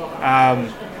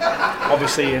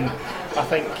 Obviously, and I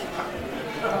think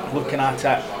looking at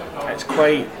it, it's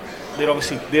quite.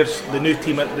 There's the new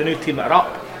team that are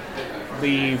up.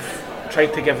 They've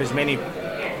tried to give as many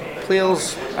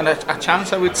players a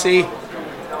chance, I would say,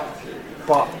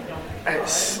 but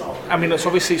it's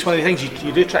obviously it's one of the things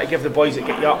you do try to give the boys that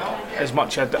get you up as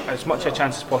much a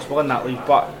chance as possible in that league.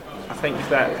 But I think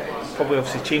that probably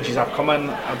obviously changes are coming.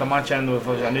 I'd imagine with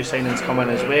a new signings coming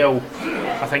as well.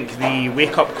 I think the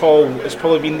wake up call has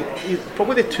probably been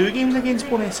the 2 games against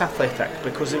Bonus Athletic,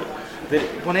 because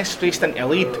Bonus raced into a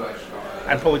lead,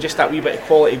 and probably just that wee bit of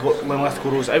quality got Lithgow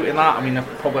Rose out in that. I mean,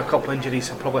 probably a couple of injuries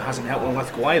probably hasn't helped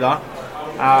Lithgow either.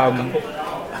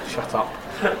 Shut up.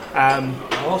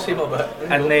 I'll say my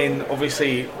bit. And then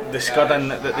obviously the scudding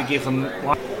that they gave them.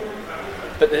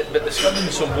 But the scudding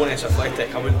from Bonus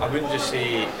Athletic, I wouldn't just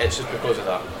say it's just because of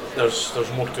that.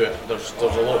 There's more to it. There's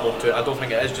a lot more to it. I don't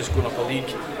think it is just going up a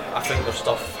league. I think there's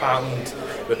stuff happened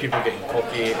with people getting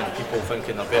cocky and people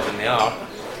thinking they're better than they are,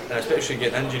 and especially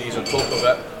getting injuries on top of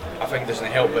it, I think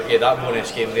doesn't help. But yeah, that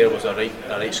Bonus game there was a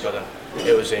right scudding.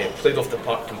 It was played off the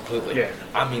park completely. Yeah.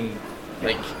 I mean,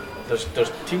 like, there's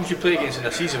teams you play against in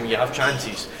a season where you have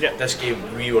chances. Yeah. This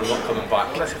game, we were not coming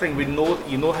back. That's the thing.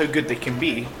 You know how good they can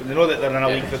be, but they know that they're in a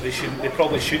league that they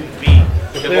probably shouldn't be.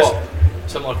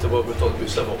 Similar to what we talked about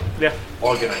Civil. Yeah.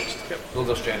 Organised. Yep. Know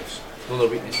their strengths. Know their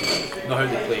weaknesses. Know how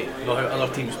they play. Know how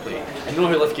other teams play. And know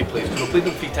how Lithgow plays. Because we've played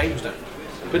them 3 times now.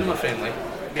 Played them a friendly.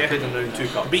 Yeah. Played them round 2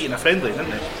 cups. Beating a friendly, didn't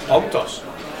they? Pumped us.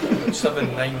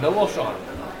 7-9-0 or something.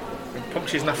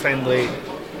 Pumped us in a friendly.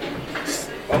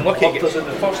 Unlucky. Pumped us in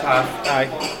the first half. Aye.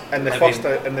 In the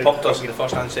pumped us in the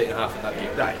first and second half in that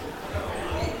game. Aye.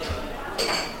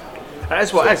 It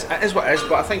is what it is. But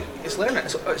I think it's learning.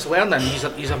 It's learning. He's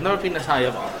have never been this high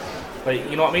ever. Like,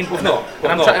 you know what I mean? We've not.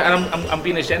 I'm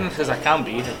being as generous as I can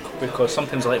be, because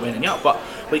sometimes I like winding you up. But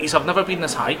like, he's have never been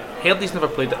this high. Hurley's never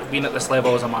been at this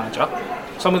level as a manager.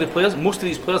 Most of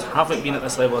these players haven't been at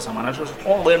this level as a manager. It's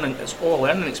all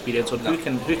learning experience on who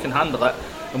can handle it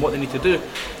and what they need to do.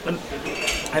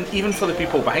 And even for the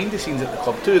people behind the scenes at the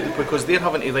club too, because they're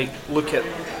having to look at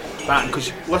that,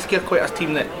 because Lithgow are quite a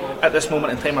team that at this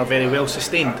moment in time are very well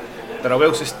sustained. They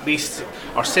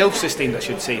are self-sustained, I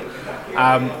should say,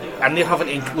 and they're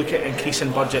having to look at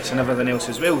increasing budgets and everything else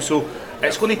as well. So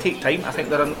it's going to take time. I think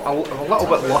they're a little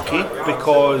bit lucky,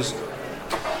 because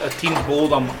the teams below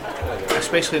them,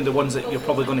 especially the ones that you're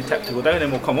probably going to tip to go down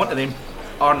and will come on to them,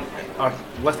 are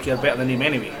Lithgow better than them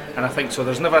anyway. And I think so.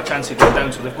 There's never a chance of going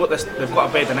down. So they've got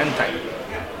a bed in time.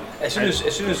 As soon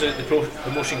as the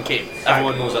promotion came,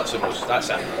 everyone knows that's the Rose. That's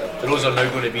it. The Rose are now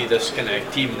going to be this kind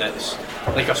of team that's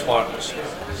like a Spartans,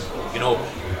 you know,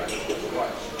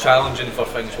 challenging for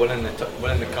things, winning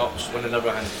the cups, winning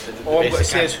everything. All I'm going to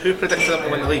say is, who predicted them to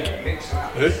win the league?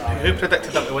 Who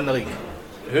predicted them to win the league?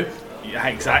 Who? Yeah,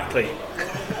 exactly.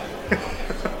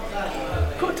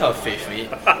 Got to have faith, mate.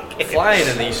 Flying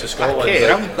in the east of Scotland.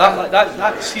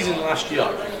 That season last year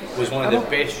was one of the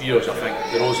best years, I think,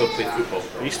 the Rose have played football.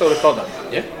 Are you still recording?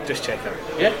 Yeah. Just checking.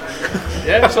 Yeah.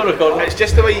 Yeah, I'm still recording. It's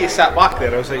just the way you sat back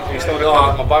there. I was like, are you still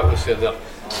recording? No, my back was still there.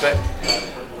 But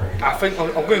I think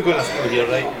I'm going to go in a school here,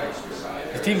 right?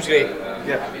 The team's great.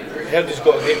 Yeah. Herdy's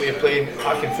got a great way of playing,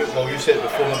 attacking football. You said it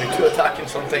before, maybe too attacking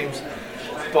sometimes.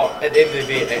 But at the end of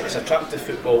the day, it's attractive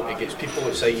football, it gets people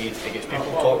excited, it gets people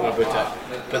talking about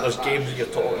it. But there's games that you're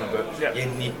talking about, you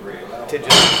need to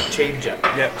just change it.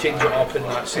 Change it up in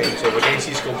that sense. Of against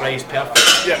East Kilbride perfect.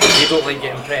 They don't like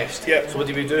getting pressed. So what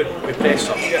do? We press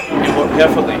them. They work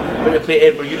perfectly. But we play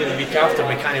Edinburgh Union the week after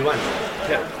and we can't win.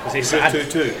 Because they sat in.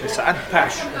 2-2. They sat in.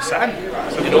 Pash. They sat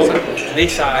in. You know, they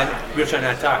sat in, we're trying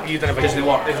to attack. You don't have a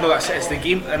work. No, it's the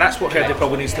game, and that's what Herdy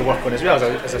probably needs to work on as well,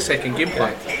 as a second game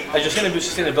plan. As you're saying about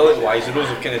sustainability wise, the Rose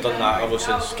have kind of done that ever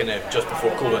since kind of just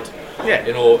before COVID. Yeah.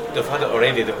 You know, they've had it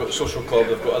already, they've got a social club,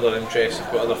 they've got other interests,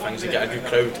 they've got other things, they get a good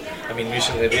crowd. I mean,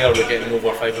 recently there we're getting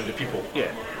over 500 people.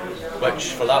 Yeah.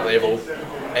 Which, for that level,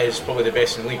 is probably the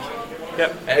best in the league.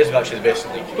 Yep. It is actually the best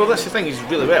in the league. Well, that's the thing, he's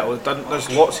really well done. There's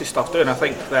lots of stuff doing. I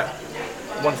think that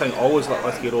one thing I always liked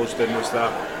Lithgow Rose doing was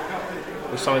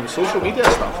some of the social media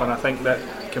stuff, and I think that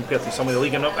compared to some of the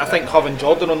league, and I think having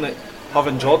Jordan on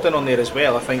there as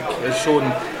well, I think has shown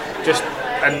just,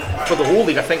 and for the whole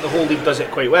league, I think the whole league does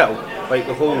it quite well. Like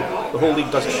the whole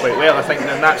league does it quite well. I think,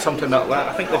 and that's something that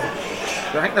I think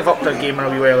they've upped their game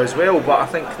really well as well. But I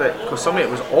think that because some of it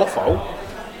was awful,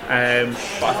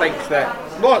 but I think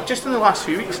that just in the last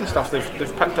few weeks and stuff, they've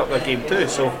picked up their game too.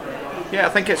 So yeah, I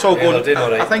think it's all going.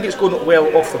 I think it's going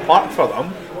well off the park for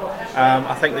them.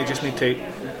 I think they just need to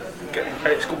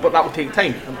but that will take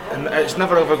time, and it's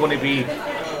never ever going to be.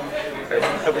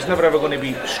 It was never ever going to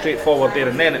be straightforward there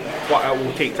and then. But it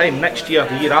will take time. Next year,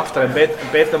 the year after,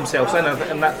 embed themselves in,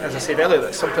 and that, as I said earlier,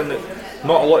 that's something that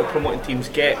not a lot of promoting teams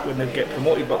get when they get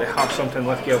promoted, but they have something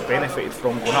Lithgow have benefited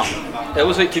from going up. It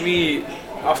was like, to me,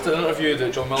 after the interview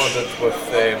that John Miller did with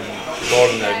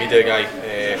Lauren, the media guy,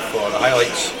 for the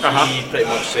highlights, he pretty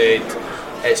much said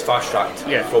it's fast tracked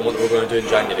from what they were going to do in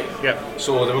January.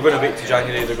 So they were going to wait to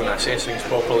January, they're going to assess things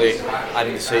properly,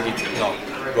 and decided, no,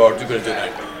 we're going to do it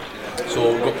now.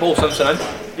 So we've got Paul Simpson in.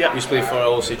 He used to play for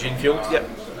LC Dreamfield.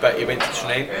 But he went to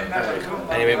Trinine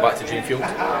and he went back to Dreamfield.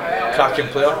 Cracking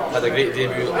player, had a great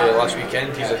debut last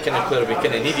weekend. He's the kind of player we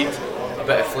kind of needed. A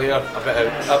bit of flair, a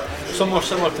bit of somewhere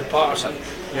similar to Patterson.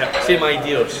 Same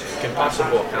ideas, can pass the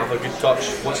ball, can have a good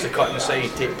touch, wants to cut inside,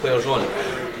 take players on.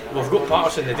 We've got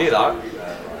Patterson to do that,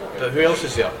 but who else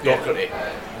is there? Docherty.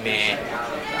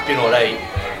 Nah, been alright.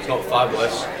 It's not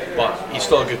fabulous, but he's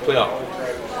still a good player.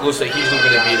 Looks like he's not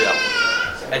going to be there.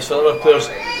 As for other players,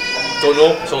 don't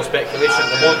know, it's all speculation at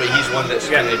the moment, but he's one that's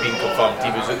kind of been confirmed.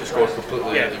 He was out the score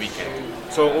completely at the weekend.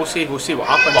 So we'll see what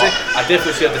happens. But I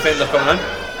definitely see a defender coming in.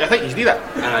 I think you need it.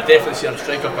 And I definitely see a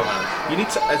striker coming in. You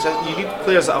need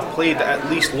players that have played at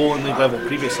least Lowland League level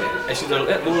previously. It's either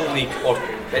at Lowland League or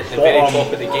at the very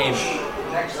top of the game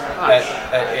at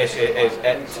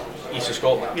East of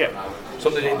Scotland.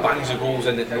 Somebody that bangs the goals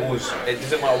and that knows it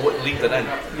doesn't matter what league they're in.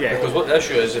 Because what the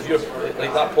issue is, if you're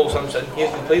like that Paul Simpson, he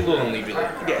hasn't played Lowland League really.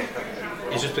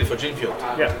 He's just played for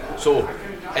Dreamfield. So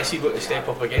has he got to step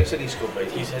up against an East Kilbride?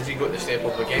 Has he got to step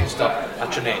up against a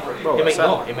Trinine?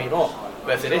 He might not.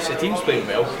 But if the rest of the team's playing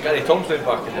well, Gary Thompson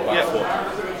back in the back four.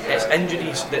 It's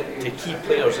injuries to key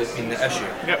players that's been the issue.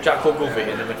 Jack Ogilvie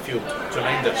in the midfield,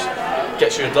 tremendous.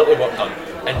 Gets your dirty work done,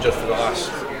 injured for the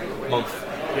last month.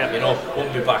 You know,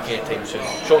 won't be back anytime soon.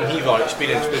 Sean Heaver,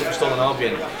 experienced, played for Stirling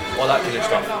Albion, all that kind of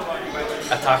stuff.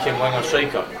 Attacking winger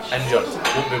striker, injured,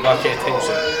 won't be back anytime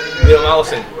soon. Liam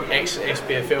Allison,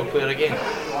 ex-SPFL player again.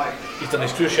 He's done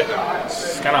his cruise ship now.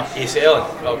 Skinner. ACL,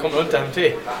 I'll come round to him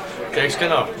too. Greg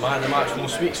Skinner, man of the match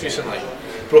most weeks recently.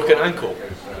 Broken ankle.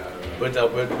 Where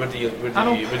do you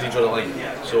draw the line?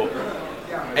 So,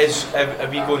 are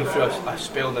we going through a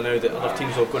spell now that other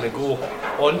teams are going to go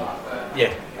on?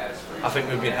 Yeah. I think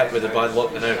we've been hit with the bad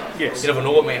luck now. You never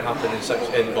know what might happen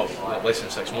in less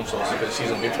than 6 months, obviously, but the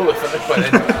season will be probably finished by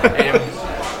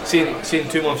then. Seeing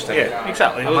 2 months time.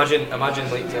 Exactly. Imagine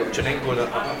like Trinine going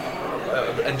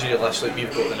injury list like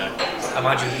we've got now.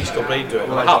 Imagine East Kilbride do it.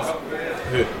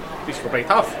 Who? East Kilbride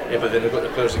have. Yeah, but then they've got the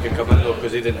players that can come in though,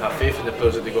 because they didn't have faith in the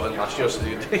players that they got in last year, so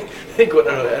they got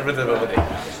rid of everybody.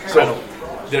 So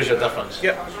there's your difference.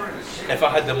 If I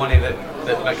had the money that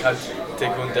Mick had to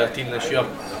go into a team this year,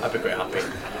 I'd be quite happy.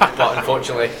 But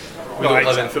unfortunately, we don't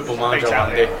live in Football Manager one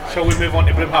day. Shall we move on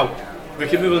to Broomhill? We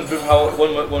can move on to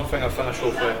Broomhill. One thing I finish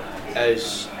off with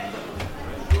is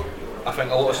I I think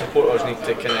a lot of supporters need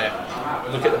to kind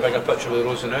of look at the bigger picture with the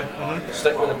Roses now.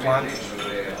 Stick with the plan.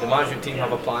 The management team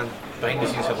have a plan. Behind the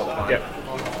scenes have a plan. Yep.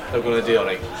 They're going to do it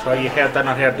right. So you heard in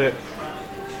or heard out?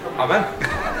 I'm in.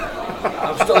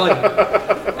 I'm still in.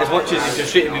 As much as it's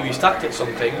frustrating me with his tactics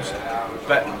sometimes,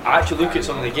 but I actually look at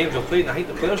some of the games we've played, and I think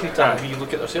the players need to have a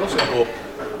look at themselves and go,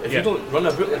 if you don't run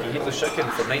about like a headless chicken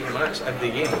for 90 minutes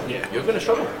every game, you're going to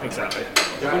struggle. Exactly.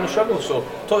 You're going to struggle. So,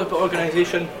 talk about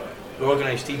organisation, we're an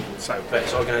organised team, but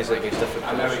it's organised against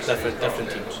different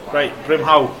teams. Right,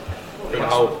 Broomhill.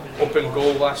 Broomhill, open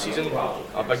goal last season,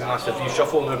 a big massive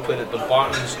reshuffle, now playing at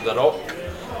Dumbarton's, The Rock,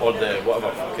 or the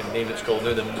whatever fucking name it's called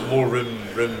now, the More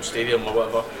Room Stadium or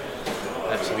whatever.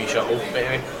 It's a reshuffle. But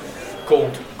anyway,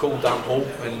 cold damp hole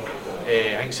in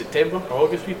I think September or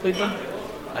August we played them.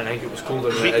 And I think it was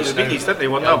colder than it is now. Didn't they?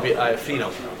 1-0.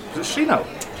 3-0. Was it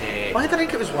 3-0? Why did I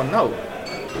think it was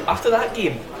 1-0? After that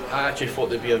game, I actually thought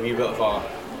there'd be a wee bit of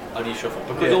a reshuffle.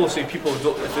 Because obviously people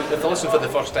don't, if they listen for the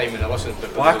first time and they listen to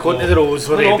Black onto the Rose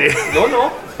already.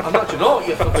 No, I'm actually not,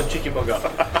 you fucking cheeky bugger.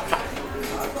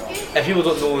 If people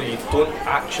don't know, you don't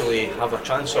actually have a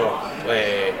transfer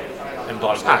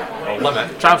embargo or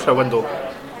limit. Transfer window.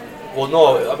 Well,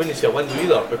 no, I wouldn't say a window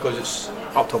either because it's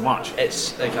up till March.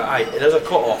 It's like it is a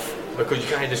cut off because you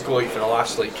can't just go out for the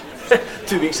last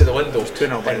 2 weeks of the window. It was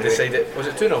 2-0 and decide it. Was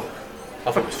it 2-0?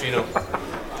 I think it was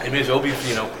 3-0. It may as well be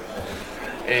 3-0.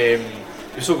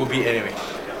 We still go beat anyway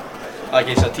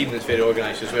against a team that's very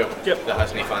organised as well. Yep. That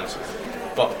has no fans.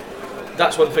 But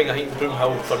that's one thing I think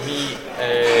Broomhill for me.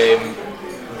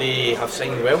 They have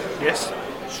signed well. Yes.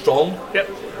 Strong. Yep.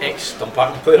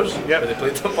 Ex-Dumbarton players. Yep. When they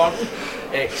played Dumbarton.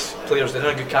 Ex-players. They're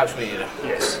in a good catchment area.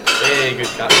 Yes. Very good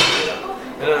catchment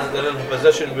area. They're in a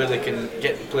position where they can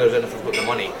get the players in if they've got the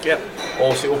money. Yep.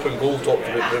 Also, Open Goal talked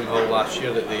about Broomhill last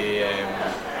year that they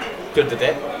cleared the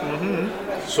debt.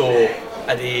 Mm-hmm. So,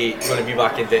 are they going to be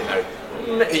back in debt now?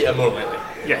 Maybe more likely.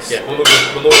 Yes. Yeah, we'll not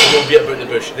beat about the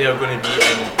bush. They are going to be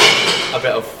in a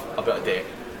bit of debt.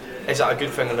 Is that a good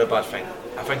thing or a bad thing?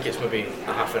 I think it's maybe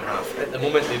a half and half. At the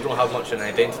moment, they don't have much of an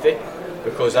identity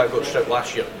because that got stripped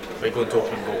last year by going to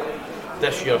Open Goal.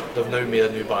 This year, they've now made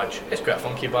a new badge. It's quite a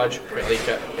funky badge, quite like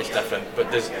it, it's different.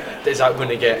 But is that going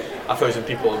to get 1,000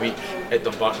 people a week at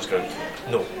Dumbarton's ground?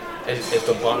 No. Is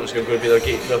Dumbarton's going to be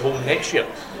their home next year?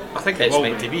 I think it's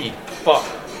meant to be. But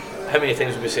how many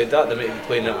times have we said that? They might be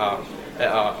playing at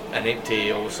an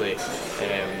empty, obviously,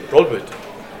 Broadwood.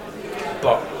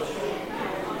 But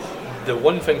the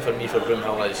one thing for me for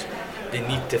Broomhill is they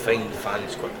need to find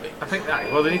fans quickly. I think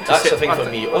that. Well, they need to. That's the thing for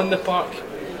me. On the park,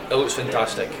 it looks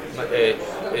fantastic.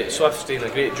 Swift's doing a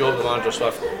great job. The manager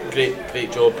Swift,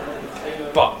 great job.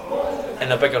 But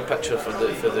in a bigger picture for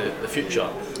the future,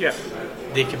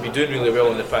 they can be doing really well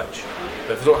on the pitch.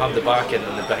 But if they don't have the back end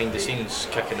and the behind the scenes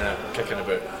kicking about,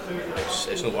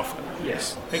 it's not worth it.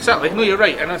 Yes, exactly. No, you're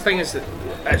right. And the thing is that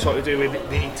it's what to do with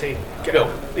they need to get.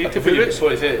 Well, they need to put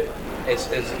it. It's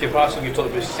a comparison you talked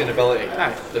about sustainability.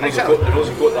 The Rose exactly.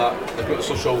 have got that. They've got the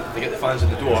social. They get the fans in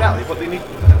the door. Exactly, but they need.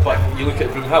 But you look at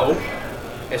Broomhill,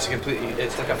 it's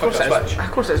like a flick switch.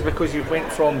 Of course, it's because you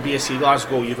went from BSC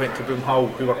Glasgow, you went to Broomhill,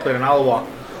 who were playing in Alloa.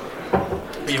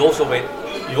 But you've also went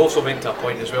to a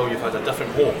point as well. You've had a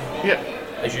different home. Yeah.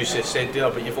 As you said there,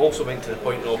 but you've also went to the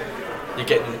point of you're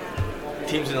getting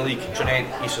teams in the league, Trinent,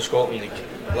 East of Scotland League,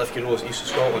 Lithgow Rose, East of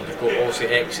Scotland. You've got obviously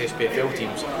ex-SPFL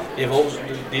teams.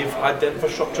 They've had the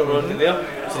infrastructure already there,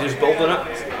 so they're just building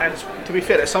it. And to be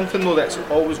fair, it's something though that's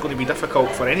always going to be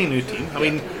difficult for any new team. I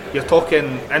mean, you're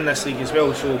talking in this league as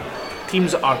well, so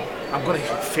teams that are, I'm going to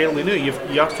say fairly new. You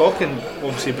are talking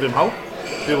obviously Broomhill,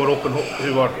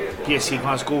 who were PSC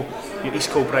Glasgow, your East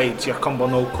Kilbrides, your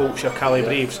Cumbernauld Colts, your Calais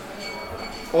Braves.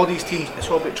 All these teams, it's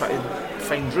all about trying to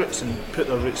find roots and put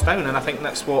their roots down, and I think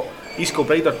that's what East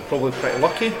Kilbride are probably pretty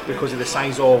lucky because of the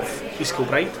size of East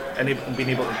Kilbride and being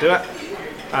able to do it.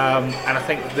 And I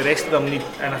think the rest of them need,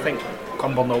 and I think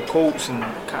Cumbernauld Colts and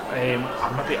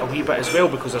maybe a wee bit as well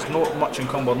because there's not much in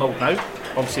Cumbernauld now.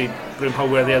 Obviously, Broomhill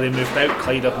were there, they moved out.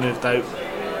 Clyde have moved out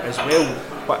as well.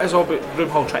 But it's all about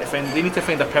Broomhill trying to find. They need to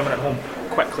find a permanent home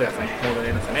quickly, I think, more than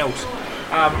anything else.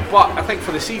 But I think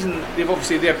for the season, they've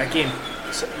obviously again.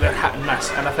 They're hit and miss,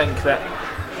 and I think that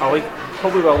probably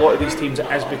with a lot of these teams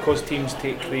it is because teams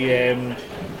take it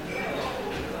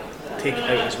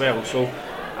out as well. So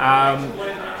I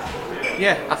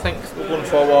think going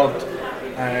forward,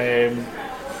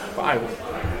 but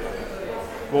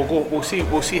We'll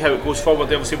see how it goes forward.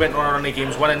 They obviously went on a run of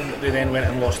games, winning. They then went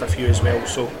and lost a few as well.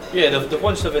 So yeah, they've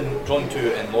won 7, drawn 2,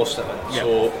 and lost 7. Yep.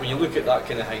 So when you look at that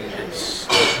kind of thing, there's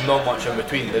not much in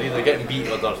between. They're either getting beat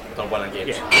or they're winning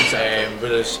games. Yeah, exactly.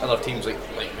 Whereas other teams like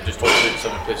we just talked about,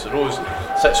 7th place of Rose,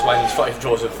 6 wins, 5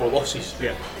 draws, and 4 losses.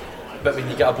 Yeah. But when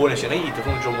you get a bonus United, they've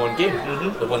only drawn 1 game.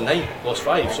 They've won 9, lost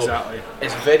 5. Exactly. So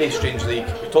it's a very strange league.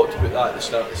 We talked about that at the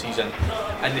start of the season.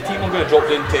 And the team I'm going to drop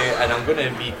down to, and I'm going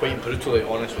to be quite brutally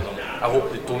honest with them, I hope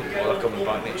they don't bother coming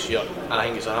back next year. I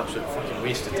think it's an absolute fucking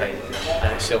waste of time,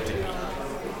 and it's Celtic B.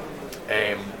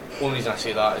 Only reason I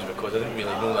say that is because I didn't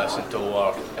really know this until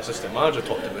our assistant manager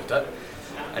talked about it.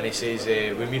 And he says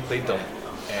when we played them,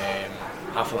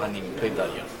 Highland hadn't even played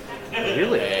that year.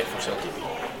 Really? For Celtic B.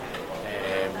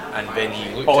 And then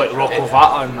he looked like Rocco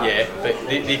Vata and that. Yeah, but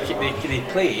they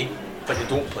play, but they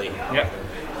don't play. Yeah.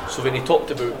 So when he talked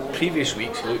about previous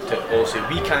weeks, he looked at, obviously,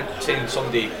 we can't send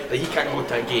somebody, that he can't go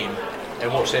to a game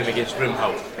and watch them against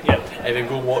Broomhill. Yeah. And then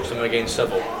go watch them against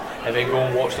Civil. And then go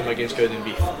and watch them against Gowden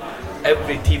Beef.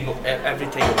 Every time will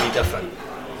be different.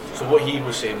 So what he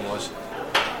was saying was,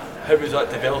 how was that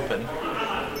developing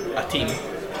a team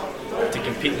to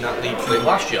compete in that league like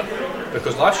last year?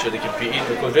 Because last year they competed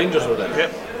because Rangers were there.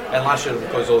 Yep. And last year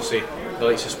because obviously the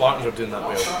likes of Spartans were doing that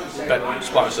well. But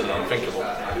Spartans are unthinkable.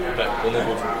 But we'll not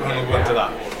go into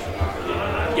that.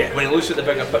 Yeah. When you look at the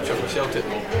bigger picture for Celtic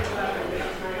though,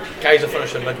 guys are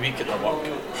finishing midweek at their work.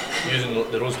 Using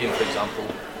the Rose game for example.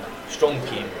 Strong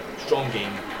team,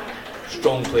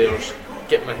 strong players,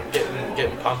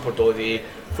 getting pampered all day,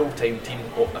 full-time team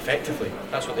effectively.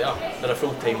 That's what they are. They're a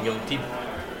full-time young team.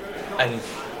 And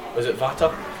was it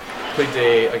Vata?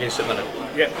 Played against St Mirren.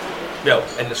 Yeah. Well,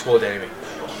 in the squad anyway.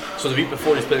 So the week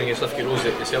before he's playing against Lithgow Rose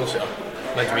at the Celsius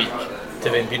midweek to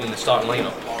then being in the starting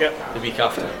lineup the week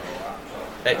after.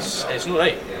 It's not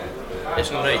right.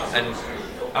 It's not right. And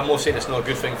I'm not saying it's not a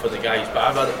good thing for the guys, but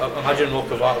I imagine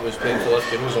Rocco Vata was playing for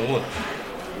Lithgow Rose on loan.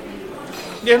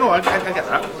 Yeah, no, I get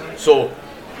that. So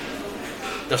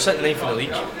they're sitting 9th in the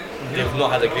league. They've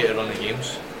not had a greater run of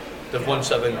games. They've won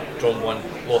 7, drawn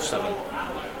 1, lost 7.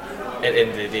 At the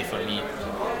end of the day, for me,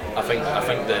 I think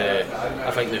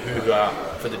the hoo-ha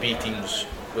for the B teams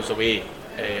was away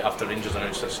after Rangers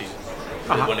announced this season.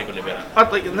 They weren't going to be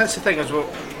it. And that's the thing as well.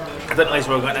 I didn't realise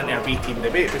we were going into a B team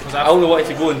debate because I only wanted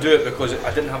to go and do it because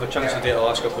I didn't have a chance to do it the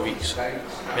last couple of weeks.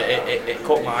 It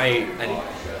caught my eye, and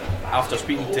after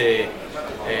speaking to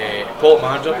Paul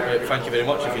manager, thank you very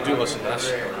much if you do listen to this,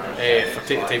 for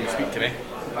taking the time to speak to me.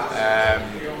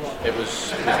 It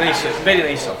was nice, very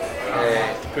nice to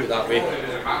put it that way.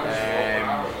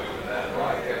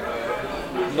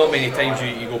 Not many times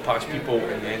you go past people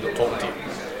and they end up talking to you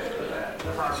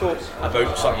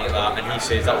about something like that, and he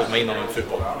says that was minor in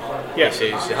football. Yeah. He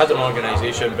says he had an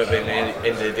organisation, but then at the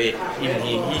end of the day, even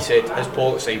he said his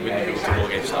policy wouldn't be able to go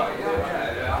against that.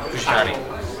 Because you can't.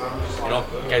 You know,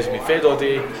 guys have been fed all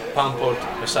day, pampered,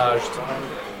 massaged,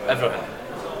 everything.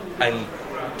 And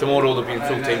tomorrow they'll be in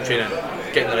full-time training,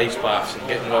 getting their ice baths and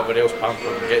getting whatever else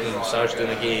pampered and getting massaged down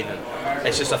again. And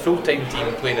it's just a full-time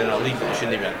team playing in a league that they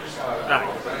shouldn't be in.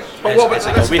 But it's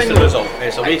like a wasted result.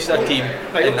 It's a wasted team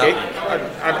in that league.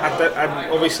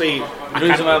 And obviously, you know the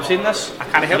reason why I'm saying this? I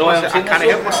can't help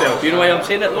myself. Do you know why I'm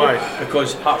saying it though? Why?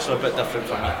 Because Hearts are a bit different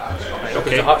for me.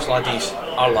 Because the Hearts laddies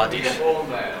are laddies.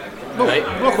 No, right?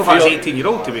 Rocco Vata's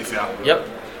 18-year-old to be fair. Yep.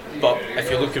 But if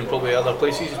you're looking probably other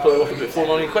places, he's probably worth about $4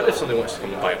 million if somebody wants to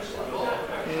come and buy him.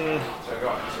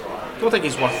 I don't think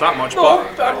he's worth that much. No,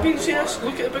 but I'm being serious.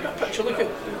 Look at the bigger picture. Look at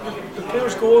the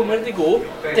players go and where they go.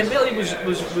 Dembele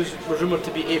was rumoured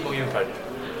to be £8 million.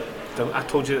 I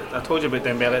told you about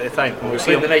Dembele at the time. We'll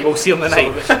see him the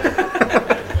night.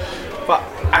 But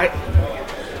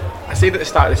I said at the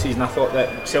start of the season I thought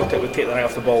that Celtic would take their eye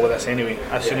off the ball with this anyway.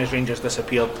 As soon as Rangers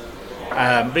disappeared,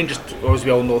 Rangers, as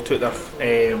we all know, took the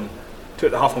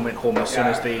Huff and went home as soon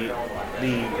as the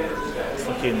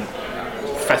fucking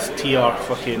fifth tier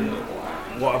fucking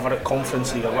whatever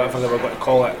conference league or whatever they were going to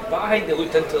call it. But I think they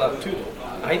looked into that too though.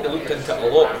 I think they looked into it a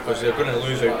lot because they're going to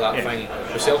lose out that thing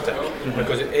with Celtic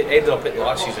because it ended up at the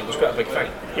last season, it was quite a big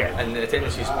thing. Yeah. And the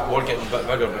tendencies were getting a bit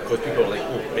bigger because people are like,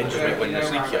 oh, Rangers might win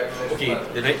this league here. Okay,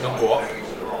 they might not go up,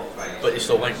 but they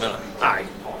still might win it. Aye.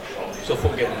 So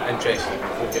folk getting interested,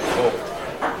 folk getting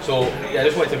involved. So yeah, I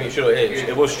just wanted to make sure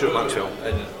it was Stuart Maxwell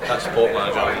and that's the port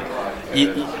manager.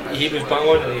 He was bang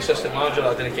on, and the assistant manager,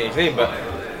 I didn't get his name, but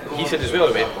he said as well,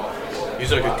 he went,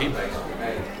 "You're a good team."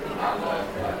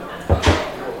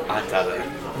 I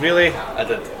did. Really? I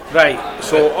did. Right.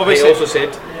 So but obviously, he also said,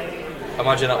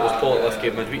 imagine that was Paul at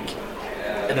Lithgow midweek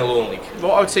in the Lowland League.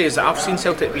 What I would say is that I've seen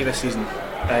Celtic B this season.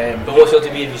 But what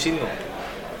Celtic B have you seen though?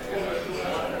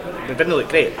 they didn't look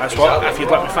great. That's what, if you'd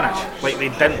let me finish. Like, they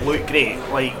didn't look great.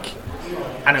 Like,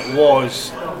 and it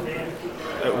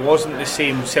wasn't the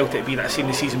same Celtic B that I seen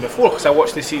the season before, because I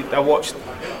watched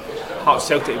Hearts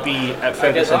Celtic B at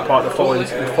Ferguson Park the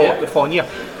following year.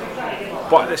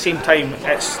 But at the same time,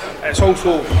 it's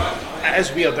also, it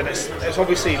is weird, and it's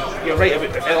obviously, you're right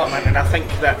about development, and I think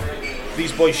that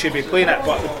these boys should be playing it,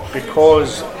 but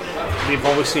because they've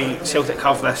obviously, Celtic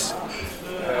have this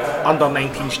under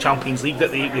 19s Champions League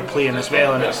that they play in as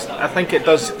well, and I think it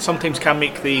does sometimes can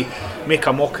make a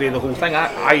mockery of the whole thing.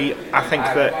 I think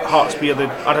that Hearts B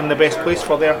are in the best place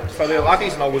for their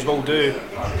laddies, and always will do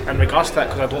in regards to that,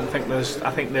 because I don't think there's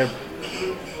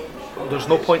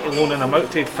no point in loaning them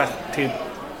out to fifth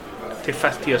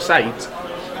tier sides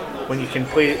when you can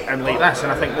play in like this,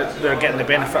 and I think that they're getting the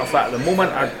benefit of that at the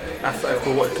moment. If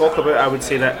we want to talk about it, I would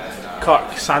say that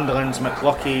Kirk, Sandilands,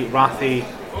 McLuckie, Rathy,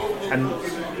 and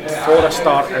Forrester,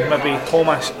 and maybe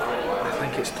Thomas, I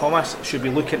think it's Thomas, should be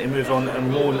looking to move on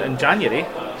and loan in January,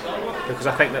 because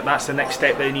I think that that's the next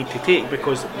step they need to take,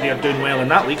 because they're doing well in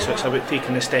that league, so it's about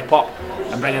taking the step up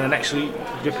and bringing the next group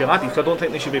of laddies. So I don't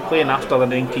think they should be playing after the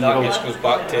 19-year-olds. That goes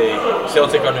back to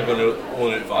Celtic aren't going to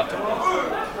loan out Vata.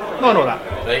 No, that.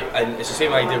 Right, and it's the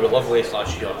same idea with Lovelace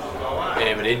last year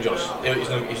with Rangers. He's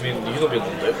not been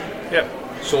loaned out. Yep.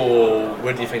 So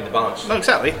where do you find the balance? No,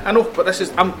 exactly. I know, but this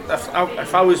is.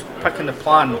 If I was picking the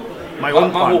plan, my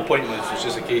whole point was it's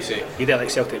just a case of you didn't like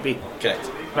Celtic B.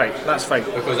 Correct. Right, that's fine.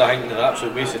 Because I think they're an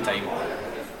absolute waste of time.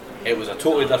 It was a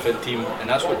totally different team, and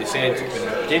that's what they said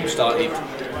when the game started.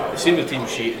 They seen the team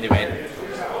sheet and they went,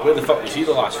 "Where the fuck was he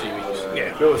the last few weeks?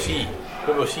 Yeah. Where was he?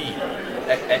 Where was he?"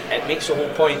 It makes the whole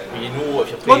point when you know if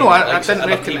you're playing against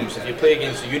other teams. If you play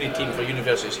against a uni team for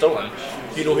University of Stirling,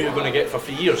 you know who you're going to get for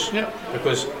 3 years. Yeah.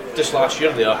 Because just last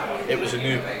year there, it was a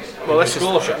new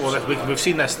scholarship. We've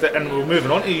seen this, and we're moving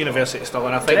on to University of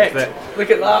Stirling. I think Correct. that.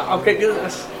 Look at that! I'm quite good at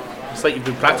this. It's like you've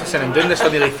been practicing and doing this for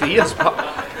nearly 3 years, but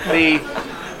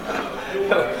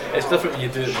it's different when you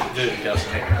do it in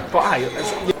person. But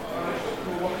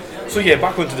So yeah,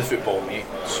 back onto the football, mate.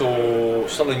 So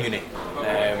Stirling Uni,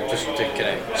 just to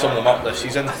kind of sum them up this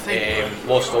season.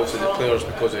 Lost obviously the players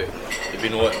because we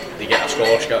know it, they get a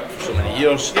scholarship for so many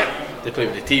years. They play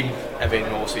with the team, and then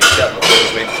obviously certain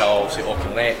players went to obviously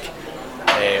Auchinleck,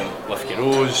 Lithgow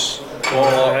Rose,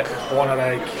 Pollock,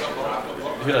 Warnereg.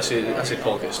 Who did I say? I said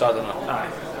Pollock at the start, didn't I? Aye.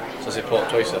 So I said Pollock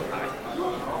twice there.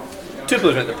 Two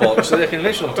players went to Pollock, so they can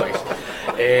mention them twice.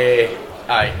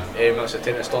 That's a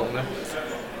tennis Stirling now.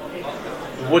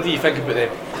 What do you think about them?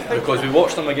 Because we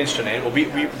watched them against Tranent. Well, we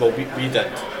did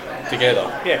together.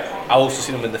 Yeah. I also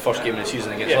seen them in the first game of the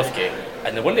season against Lithgow,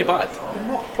 and they weren't bad.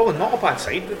 Probably not a bad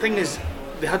side. The thing is,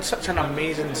 they had such an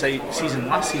amazing season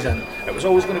last season. It was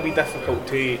always going to be difficult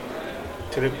to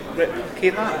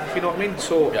replicate that, if you know what I mean.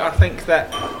 So I think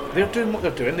that they're doing what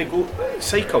they're doing. They go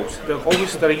cycles.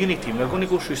 They're a uni team. They're going to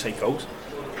go through cycles.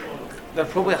 They're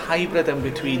probably a hybrid in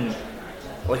between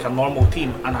like a normal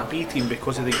team and a B team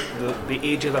because of the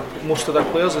age of most of their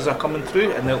players as they're coming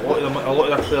through, and a lot of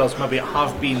their players maybe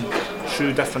have been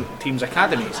through different teams'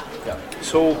 academies. Yeah.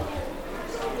 So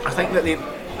I think that it'll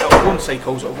go in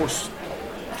cycles. It'll go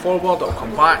forward, it'll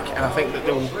come back, and I think that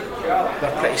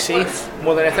they're pretty safe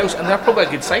more than anything else, and they're probably a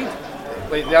good side.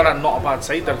 Like, they are not a bad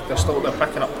side. They're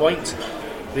picking up points.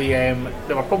 They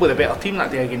were probably the better team that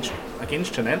day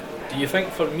against Tranent. Do you think,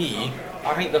 for me,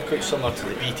 I think they're quite similar to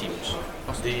the B teams.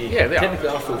 They technically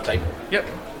are full time. Yep.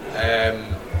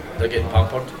 They're getting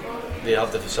pampered. They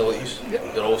have the facilities.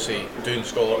 Yep. They're also doing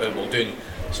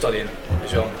studying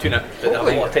as well between it, but they have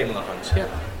a lot of time on their hands. Yep.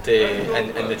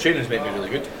 And the training's meant to be really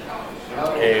good.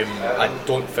 I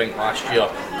don't think last year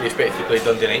they expected to play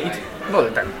Dundee United. No,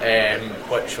 they didn't.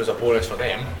 Which was a bonus for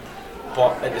them.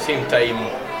 But at the same time,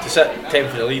 to sit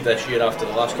 10th in the league this year after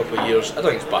the last couple of years, I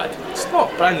don't think it's bad. It's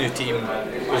not a brand new team.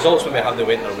 Results maybe haven't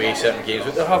went their way certain games,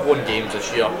 but they'll have won games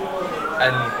this year.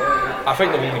 And I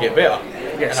think they'll only get better.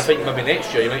 Yes. And I think maybe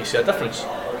next year you might see a difference.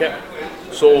 Yep.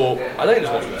 So I think there's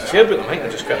nothing to say about them. I think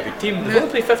they're just quite a good team. They've only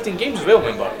played 15 games as well,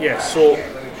 remember? Yes. So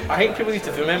I think people need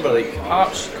to remember, like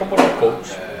Hearts, Cumberland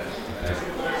Colts,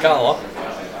 Gala,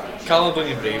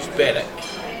 Caledonian Braves, Berwick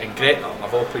and Gretna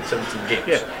have all played 17 games.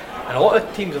 Yeah. And a lot of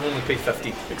teams have only played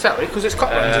 15. Exactly, because it's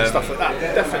cup runs and stuff like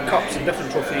that. Different cups and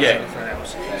different trophies and everything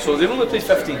else. So they've only played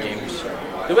 15 games.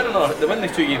 They win the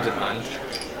 2 games in hand.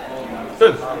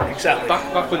 Boom. Exactly.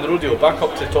 Back on the rodeo, back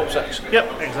up to the top 6.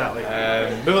 Yep, exactly.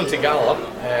 Moving to Gala,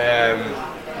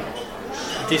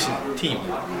 decent team.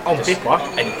 On paper.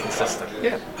 Inconsistent.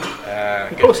 Yeah.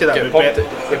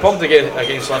 They pumped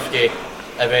against Lithgow,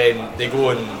 and then they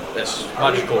go on this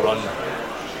magical run,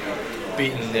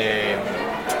 beating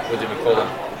what do we call them?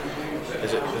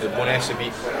 Is it Bonessa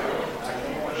beat?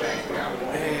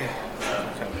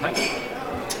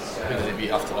 Who did they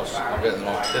beat after us? I'll get them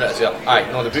wrong. There it is, yeah.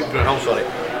 Aye, no, they beat Broomhill, sorry.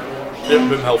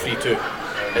 Broomhill 3-2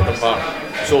 at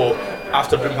Dumbarton. So,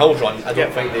 after Broomhill's run, I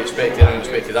don't think they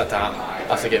expected that to happen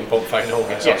after getting pumped 5-0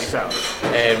 against us. Exactly.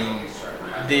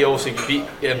 They also beat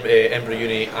Edinburgh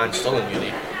Uni and Stirling Uni,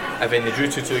 and then they drew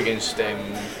 2-2 against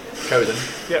Cowden.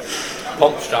 Yep.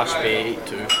 Pumped Strathspey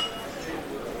 8-2.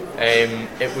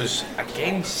 It was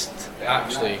against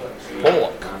actually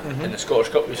Pollock in the Scottish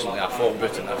Cup recently. I thought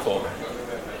about it and I thought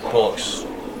Pollock's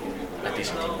a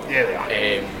decent team. Yeah,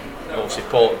 they are. Obviously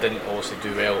Pollock didn't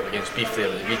do well against Beef there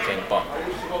at the weekend, but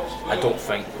I don't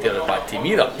think they're a bad team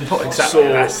either. Not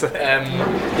exactly. So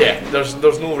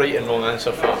there's no right and wrong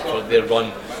answer for their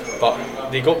run, but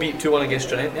they got beat 2-1 against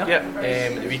Trinent there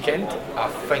at the weekend. I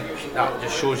think that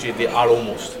just shows you they are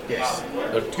almost. Yes.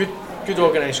 They're good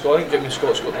organised squad. I think Jimmy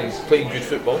Scott's got them playing good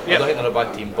football. I don't think they're a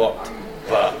bad team, but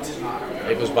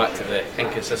it goes back to the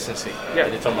inconsistency that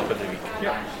they turn up every week.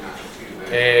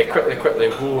 Quickly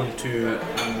go on to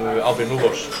Albion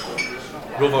Rovers.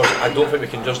 I don't think we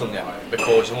can judge them yet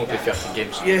because they only play 13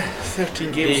 games.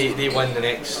 13 games. They win the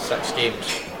next 6 games.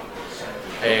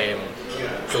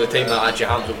 So the time that actually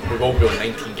happens, we will be on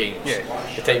 19 games.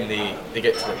 The time they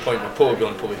get to the point, we'll probably be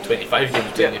on 25 games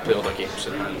until they play other games.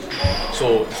 And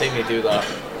so the time they do that,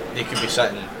 they could be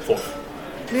sitting 4th.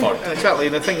 Exactly,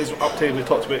 and the thing is, up to we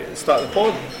talked about at the start of the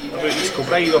pod about East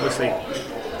Kilbride, obviously.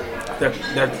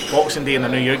 Their Boxing Day and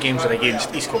their New Year games are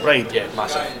against East Kilbride. Yeah,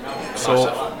 massive.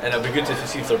 And it'll be good to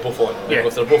see if they're both on.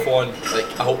 If they're both on,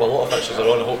 I hope a lot of fixtures are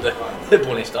on. I hope the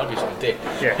bonus derby's on today.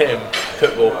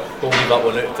 But we'll leave that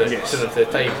one out to sooner to the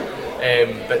time.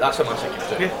 But that's a massive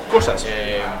game too. Of course that's.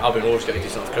 Albion Rovers get a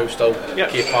decent crowd still.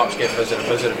 Cape Park's getting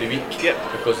busier every week.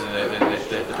 Because of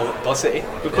the publicity.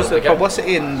 Because of the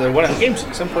publicity and they're winning games.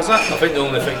 Simple as that. I think the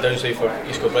only thing downside for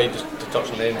East Kilbride, just to touch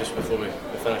on them just before we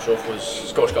finish off, was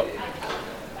Scottish Cup.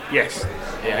 Yes.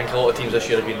 I think a lot of teams this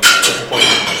year have been disappointed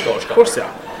in the Scottish Cup. Of course they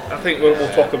are. I think we'll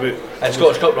talk about... And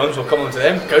Scottish Cup runs will come on to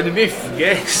them. Cowden Beef.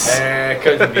 Yes.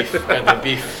 Cowden Beef.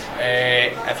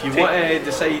 If you want to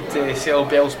decide to sell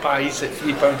Bell's pies at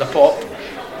 £3 a pop,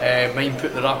 mind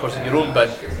put the wrappers in your own bin,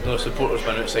 no supporters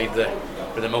bin outside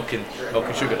where the milk and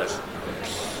sugar is.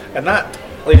 And that,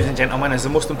 ladies and gentlemen, is the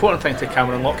most important thing to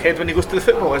Cameron Lockhead when he goes to the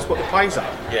football, is what the pies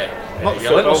are. Not the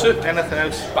football, anything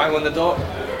else. Bang on the dot,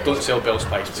 don't sell Bell's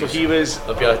pies, please.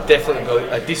 So there'll be definitely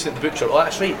a decent butcher. Oh,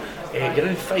 that's right, you're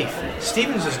in Fife.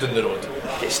 Stevens is down the road.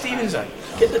 Get Stevens in,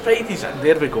 get the Prideys in.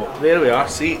 There we go, there we are,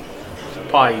 see,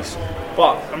 pies.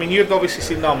 But, I mean, you'd obviously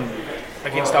seen them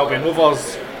against Albion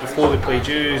Rovers before they played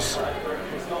Jews.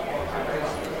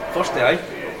 First day,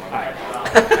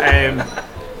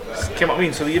 Came up, I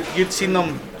mean, so you'd seen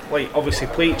them, like, obviously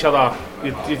play each other.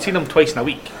 You'd seen them twice in a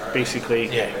week, basically.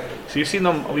 So you've seen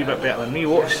them a wee bit better than me.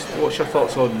 What's your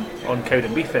thoughts on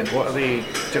Cowden Beef then? What are they? Do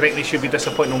you think they should be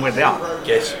disappointed on where they are?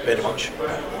 Yes, very much.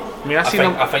 I mean, I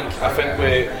think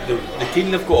with the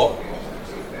team they've got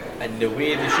and the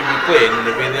way they should be playing and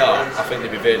the way they are, I think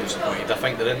they'd be very disappointed. I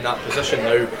think they're in that position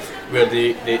now where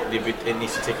it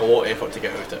needs to take a lot of effort to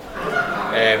get out of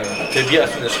it. To beat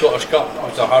us in the Scottish Cup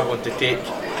was a hard one to take,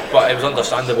 but it was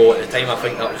understandable at the time. I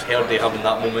think that was Herdy having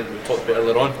that moment we talked about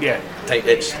earlier on.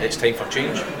 It's time for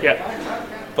change.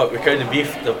 But with Cowden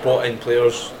Beef, they've brought in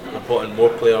players, they've brought in more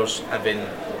players, and then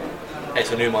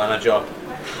it's a new manager.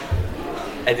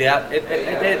 At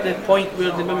the point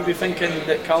where they maybe be thinking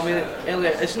that Calvin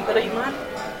Elliott isn't the right man?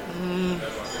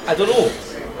 I don't know.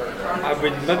 I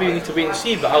would maybe need to wait and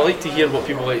see, but I like to hear what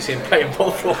people like saying Brian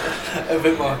Bothrow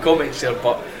about my comments there.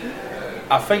 But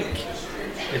I think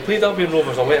they played Albion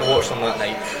Rovers. I went and watched them that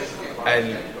night,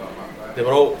 and they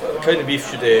were all Cowden Beef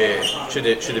should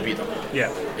have beat them.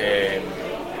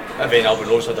 And then Albion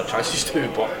Rovers had their chances too,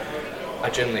 but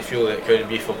I genuinely feel that Cowden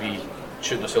Beef will be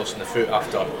shooting themselves in the foot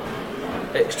after.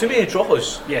 It's too many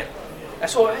draws.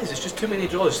 That's all it is. It's just too many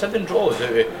draws. 7 draws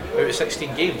out of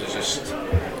 16 games.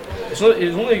 It's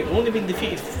only been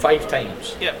defeated 5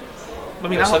 times. I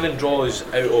mean, 7 draws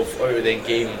out of them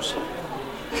games.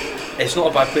 It's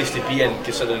not a bad place to be in,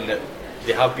 considering that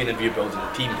they have been a rebuilding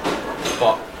team,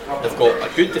 but they've got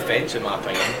a good defence in my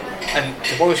opinion. And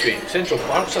to be honest with you, Central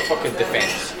Park's a fucking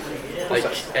defence. Like,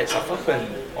 it's a fucking,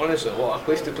 honestly, what a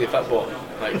place to play football.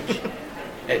 Like.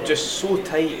 It's just so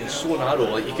tight and so narrow.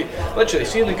 Like, you could literally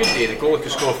see on a good day the goalie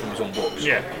could score from his own box.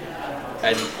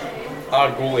 And our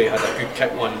goalie had a good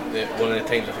kick one of the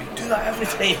times. I think, do that every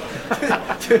time.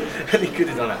 And he could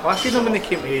have done it. Well, I seen them when they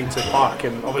came into the park,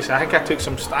 and obviously I think I took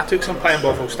some Brian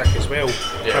Bothrow stick as well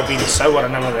for being sour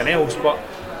and everything else. But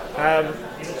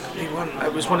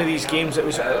It was one of these games. It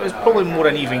was probably more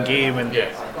an even game, and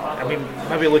I mean,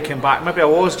 maybe looking back, maybe I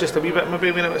was just a wee bit,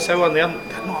 maybe when I was sour, and they're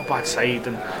not a bad side,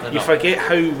 and you forget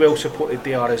how well supported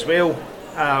they are as well.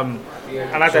 And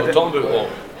I did. Talking about,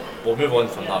 we'll move on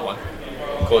from that one,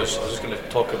 because I was just going to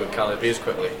talk about Calabrese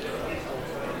quickly.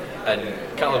 And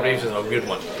Calabrese is a weird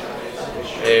one.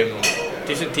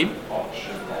 Decent team,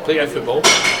 play good football,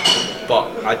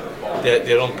 but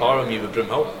they're on par with me with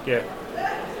Broomhill. Yeah.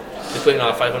 They play in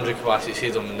a 500 capacity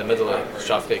stadium in the middle of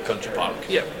Strathclyde Country Park.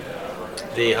 Yeah.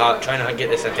 They are trying to get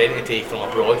this identity from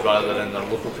abroad rather than their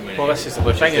local community. Well, this is the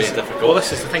thing. Well,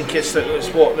 this is the thing. It's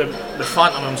what the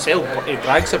Phantom himself he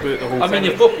brags about the whole thing. I mean,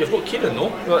 you've got Kieran, no?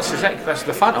 Well, this is it. That's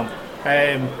the Phantom.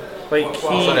 Sorry,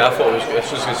 I thought I was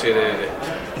just going to say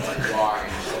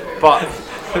but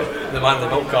the man in the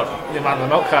milk cart. The man in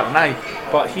the milk cart, aye.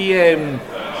 But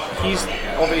he's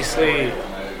obviously.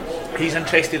 He's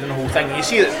interested in the whole thing. You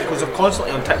see it because they're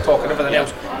constantly on TikTok and everything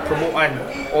else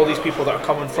promoting all these people that are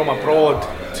coming from abroad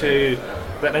to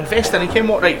that invest in. And came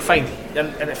what right, fine.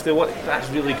 And if they want, that's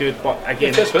really good. But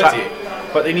again,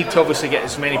 but they need to obviously get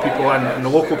as many people in the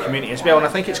local community as well. And I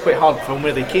think it's quite hard from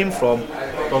where they came from.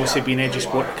 Obviously, being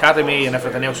Sport Academy and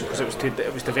everything else because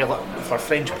it was developed for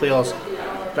French players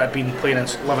that had been living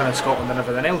in Scotland and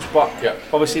everything else, but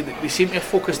obviously they seem to have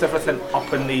focused everything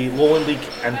up in the Lowland League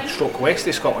and stroke west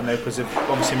of Scotland now because they've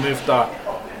obviously moved their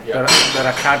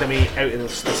academy out of the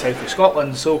south of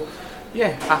Scotland. So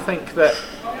yeah, I think that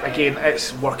again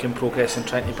it's work in progress and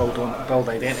trying to build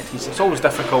identities. It's always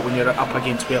difficult when you're up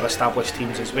against well established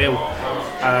teams as well.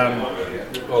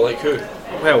 Well, like who?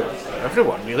 Well,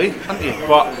 everyone really, aren't you?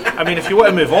 But I mean, if you want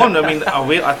to move on, I mean,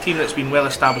 a team that's been well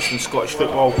established in Scottish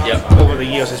football over the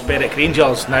years is Berwick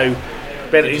Rangers now.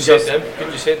 Berwick Rangers.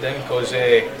 Could you say them because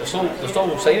they're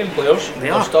still signing players.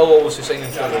 They're still obviously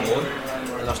signing players on loan,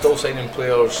 and they're still signing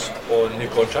players on new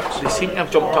contracts. They seem to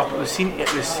have jumped up. They seem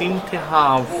to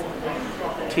have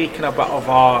taken a bit of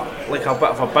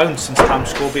a bounce since Tam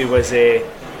Scobie was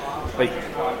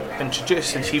introduced,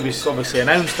 since he was obviously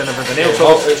announced and everything else.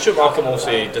 Stuart Malcolm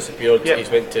also disappeared. He's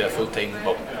went to a full-time.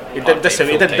 He didn't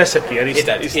disappear. He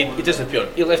disappeared.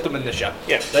 He left him in the ship.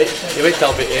 Yeah. Right. He went to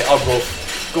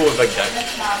Arbroath, go with Big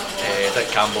Dick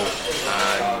Campbell,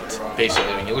 and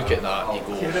basically when you look at that, you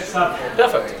go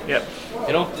perfect. Yeah.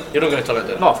 You know, you're not going to turn it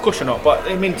down. No, of course you're not. But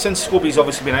I mean, since Scobie's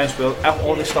obviously been announced,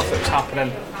 all the stuff that was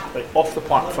happening off the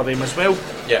park for them as well.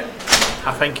 Yeah.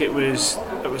 I think it was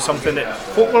something that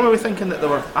folk were maybe thinking that they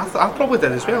were. I probably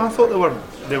did as well. I thought they were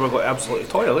going to absolutely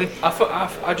toil.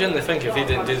 I genuinely think if they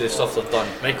didn't do the stuff they've done,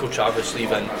 Michael Travis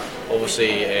leaving,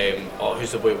 obviously,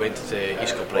 who's the boy who went to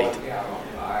East Kilbride?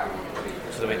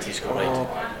 So they went to East Kilbride.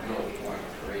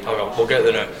 Oh, we'll get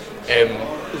there now.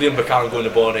 Liam Buchanan going to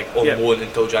Bonnig on loan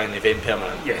until January, then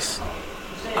permanent. Yes.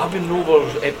 Albion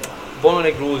Rovers.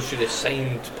 Bonnig Rose should have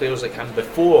signed players like him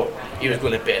before he was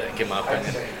going to Berwick, in my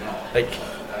opinion. Like,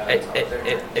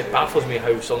 it baffles me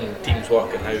how some teams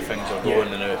work and how things are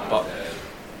going and out.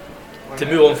 But to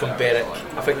move on from Berwick,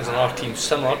 I think there's another team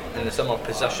similar in a similar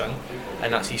position,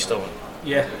 and that's East Stirling.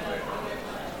 Yeah.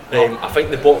 I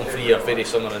think the bottom three are very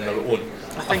similar in their own.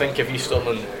 I think if East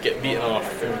Stirling get beaten in our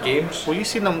 4 games, well, you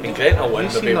seen them. And Gretna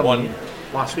win, maybe one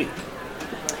last week.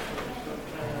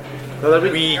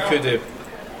 We could have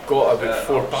got about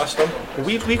 4 past them.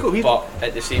 But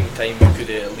at the same time, we could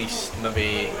have at least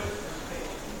maybe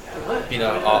been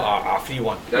a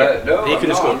 3-1. They could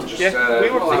have scored. We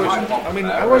were. I mean,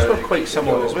 ours were quite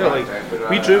similar as well. Like,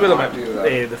 we drew with them at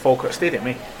the Falkirk Stadium,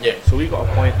 Yeah. So we got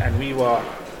a point, and I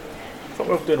thought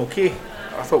we were doing okay.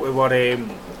 I thought we were.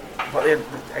 But then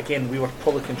again, we were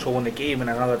probably controlling the game. And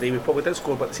another day, we probably did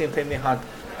score. But at the same time,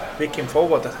 they came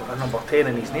forward. A number 10,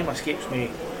 and his name escapes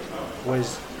me,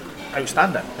 was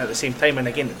outstanding at the same time, and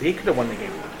again they could have won the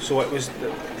game. So it was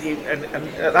and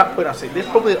at that point I said they're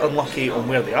probably unlucky on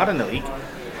where they are in the league,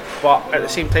 but at the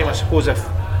same time I suppose if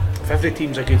every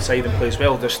team's a good side and plays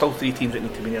well, there's still 3 teams that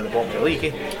need to be near the bottom of the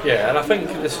league. Yeah, and I think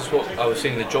this is what I was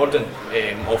saying to Jordan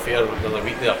off air the other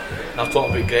week there, and I was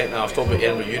talking about Gretna, I was talking about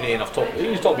Edinburgh Uni, and he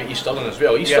was talking about East Stirling as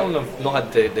well. East Stirling have not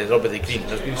had the rub of the green.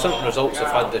 There's been certain results they've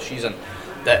had this season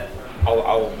that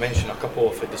I'll mention a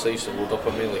couple if it decides to load up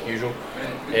on me like usual.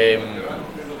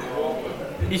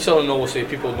 East Stirling, obviously,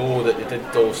 people know that they did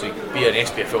obviously be an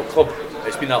SPFL club.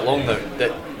 It's been that long now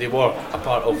that they were a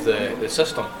part of the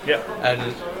system,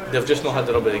 and they've just not had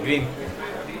the rub of the green.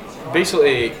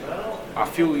 Basically, I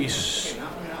feel East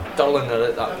Stirling are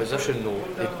at that position though.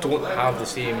 They don't have the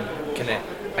same kind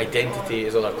of identity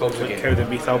as other clubs again.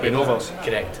 Cowdenbeath, Albion Rovers.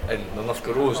 Correct, and the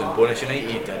Linlithgow Rose and Bonus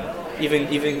United, and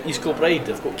even East Kilbride.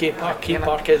 They've got K Park. K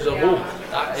Park is their home.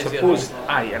 That is their home.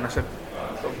 Aye, and I said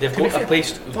they've got a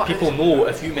place. People know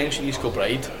if you mention East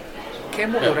Kilbride,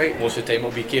 Ken will be right. most of the time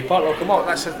it'll be K Park. They'll come up.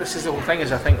 This is the whole thing.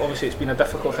 Is I think obviously it's been a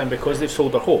difficult thing because they've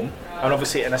sold their home, and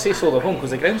obviously, and I say sold their home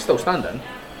because the ground's still standing.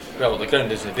 Well, the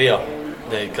ground isn't there.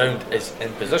 The ground is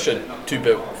in position to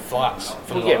build flats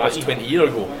from the last 20 years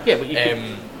ago. Yeah, but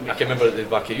I can remember at the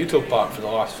back of Utah Park for the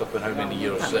last flipping how many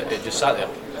years it just sat there.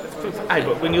 Aye,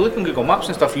 but when you look on Google Maps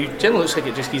and stuff, you generally looks like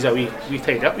it just gives a wee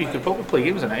tied up. You could probably play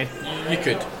games in it. You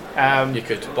could. You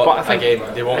could, but I think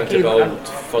again, they wanted to build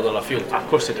further afield. Of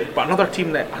course they did. But another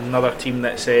team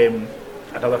that's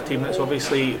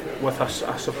obviously with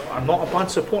a not a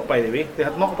bad support, by the way. They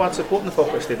had not a bad support in the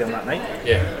Falkirk Stadium that night.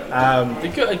 Yeah. They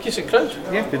got a decent crowd.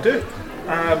 Yeah, they do.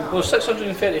 There were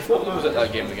 630 folk that was at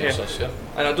that game against us, yeah.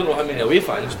 And I don't know how many away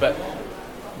fans, but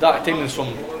that attendance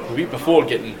from the week before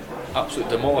getting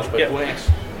absolutely demolished by Bonus.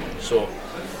 So,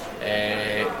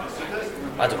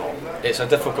 I don't know. It's a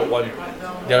difficult one.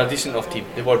 They're a decent enough team.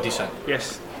 They were decent.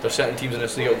 Yes. There's certain teams in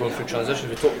this league that are going through transitions.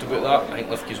 We talked about that. I think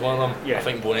Lithgow's one of them. Yeah. I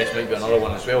think Bonus might be another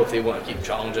one as well if they want to keep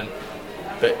challenging.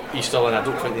 But East Stirling, I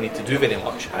don't think they need to do very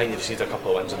much. I think they've seen a couple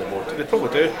of wins on the board. They probably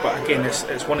do, but again,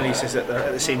 it's one of these is that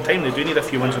at the same time they do need a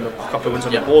couple of wins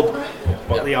on the board.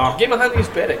 But they are. Game of hand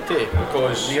against Berwick too,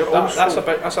 because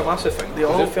that's a massive thing.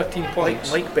 They're 13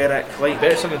 points. Like Berwick,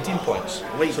 Berwick 17 points.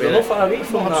 So they're not far away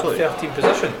from that 13th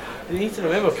position. You need to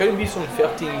remember, Countybeast on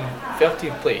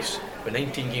 13th place with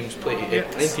 19 games played,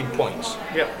 19 points.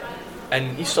 Yep.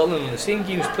 And East Stirling on the same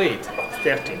games played,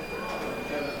 13.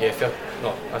 Yeah,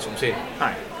 no, that's what I'm saying.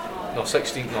 Aye. No,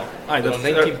 16, no. Aye, they're on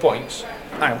 19 points.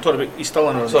 Aye, I'm talking about East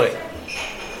Stirling. Sorry.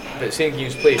 But same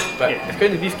games played. But if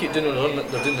Countybeast keep doing the run that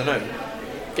they're doing now,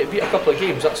 get beat a couple of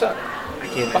games, that's it.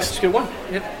 Again, that's the score one.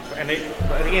 Yep.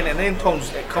 But again, and then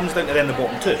Tom's, it comes down to then the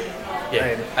bottom two.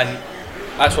 Yeah, and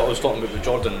that's what I was talking about with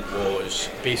Jordan, was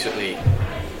basically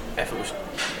if it was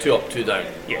 2 up, 2 down,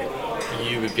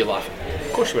 you would be laughing.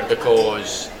 Of course you would.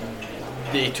 Because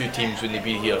the two teams wouldn't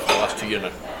be here for the last 2 years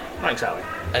now. Not exactly.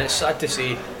 And it's sad to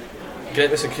say,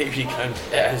 it's a great wee ground.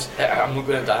 It is. I'm not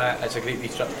going to die. It's a great wee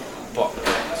trip. But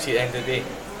see, at the end of the day,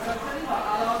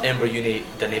 Edinburgh Uni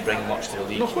didn't bring much to the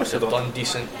league. No, of course they've done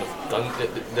decent.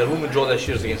 Their only draw this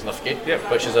year is against Lithgow,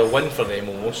 which is a win for them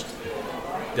almost.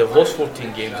 They've lost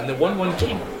 14 games and they won 1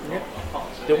 game. Yep.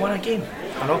 They won a game.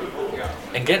 I know.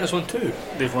 And Ghent's won 2.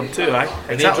 They've won 2, aye.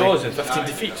 And exactly. 8 draws and 15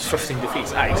 defeats. 15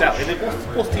 defeats, aye, exactly.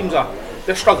 Both teams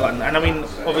they're struggling, and I mean,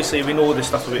 obviously we know the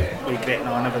stuff about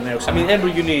Gretna and everything else. I mean,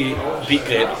 Edinburgh Uni beat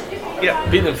Gretna. Yeah.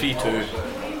 Beat them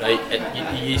 3-2.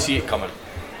 Right, you see it coming.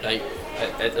 Right,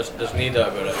 there's no doubt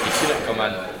about it. You've seen it come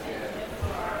in.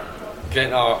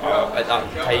 Gretna at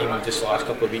that time, just the last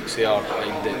couple of weeks there,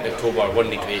 in October, won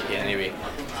the Great anyway.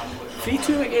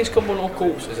 3-2 against Cumbernauld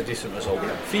Colts is a decent result.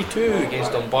 3-2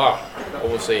 against Dunbar,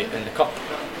 obviously, in the Cup.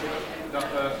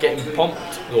 Getting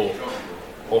pumped, though,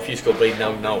 off East Kilbride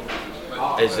now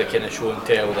is the kind of show and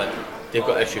tell that they've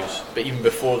got issues. But even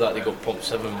before that, they got pumped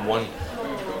 7-1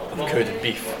 of Cowden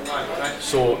Beef.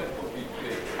 So,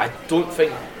 I don't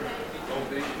think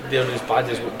they're as bad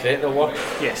as what Gretna were.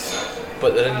 Yes.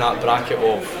 But they're in that bracket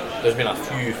of, there's been a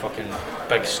few fucking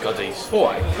big scuddies. Oh,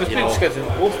 aye. There's been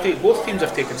scuddies. Both teams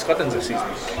have taken scuddings this season.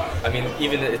 I mean,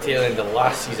 even at the tail end of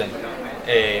last season,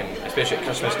 especially at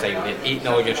Christmas time, they had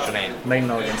 8-0 against Tranent,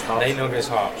 9-0 against Hearts, 9-0 against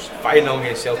Hearts, 5-0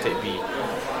 against Celtic B,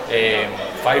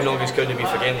 5-0 against County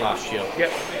Beef again last year.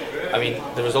 Yep. I mean,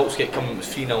 the results get coming with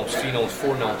 3-0s, 3-0s,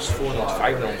 4-0s, 4-0s,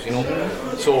 5-0s, you know.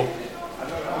 So,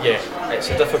 yeah, it's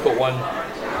a difficult one.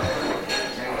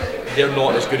 They're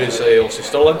not as good as Ulster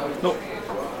Stirling. No.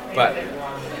 But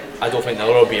I don't think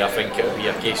they'll be. I think it'll be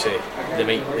a case of they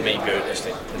might be out this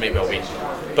time. They might well be.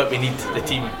 But we need the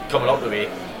team coming up the way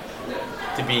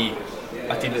to be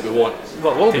a team that we want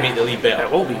to make the league better.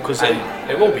 It will be, because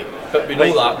it will be. But we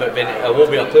know that. But then it will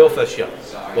be a playoff this year.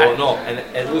 Well, not, and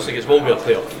it looks like it will be a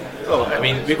playoff. Well, I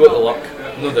mean, we got the luck.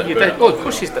 No doubt. You did. Oh, of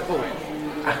course you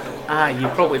did. You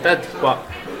probably did. But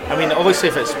I mean, obviously,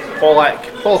 if it's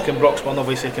Pollock and Broxburn,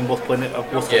 obviously can both play,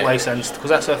 both got licensed, because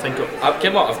that's what I think. I've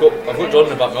got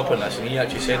Jordan to back me up on this, and he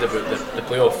actually said about the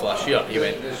playoff last year. He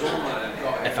went,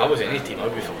 if I was any team, I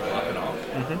would be fucking lapping it up.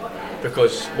 Mm-hmm.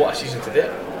 Because what a season to do.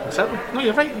 Exactly. No,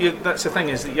 you're right. That's the thing,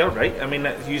 is that you're right. I mean,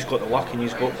 you've got the luck, and you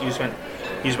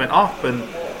went up, and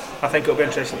I think it'll be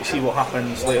interesting to see what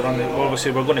happens later on.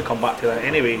 Obviously, we're going to come back to that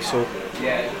anyway, so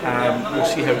we'll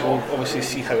see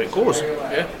how it goes.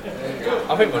 Yeah.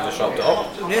 I think we're just wrapped it up.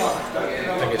 Yeah.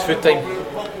 I think it's food time.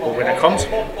 Well, when it comes.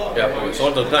 Yeah, well, it's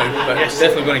ordered now, but it's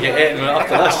definitely going to get eaten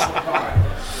after this.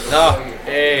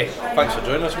 Thanks for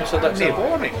joining us, Mr. Dixon. No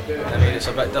bother, mate. I mean, it's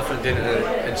a bit different doing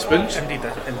it in spoons. Indeed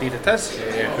it is.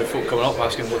 With folk coming up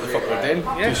asking what the fuck we're doing.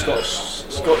 Yeah. Two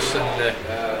Scots and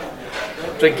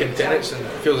drinking tenants and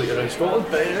feels like you're in Scotland,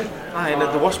 but anyway. Aye, and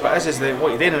the worst bit is that what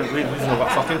you're doing, we've not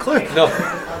got a fucking clue.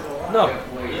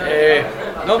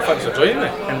 No, thanks for joining me.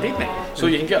 Indeed, mate. So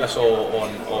you can get us all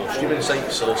on all streaming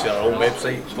sites, obviously our own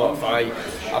website, Spotify,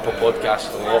 Apple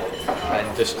Podcasts, a lot,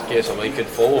 and just give us a like and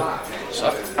follow.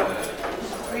 So,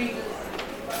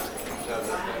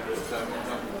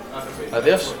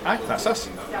 there's. Aye, that's us.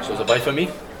 So it's a bye for me.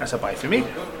 That's a bye for me.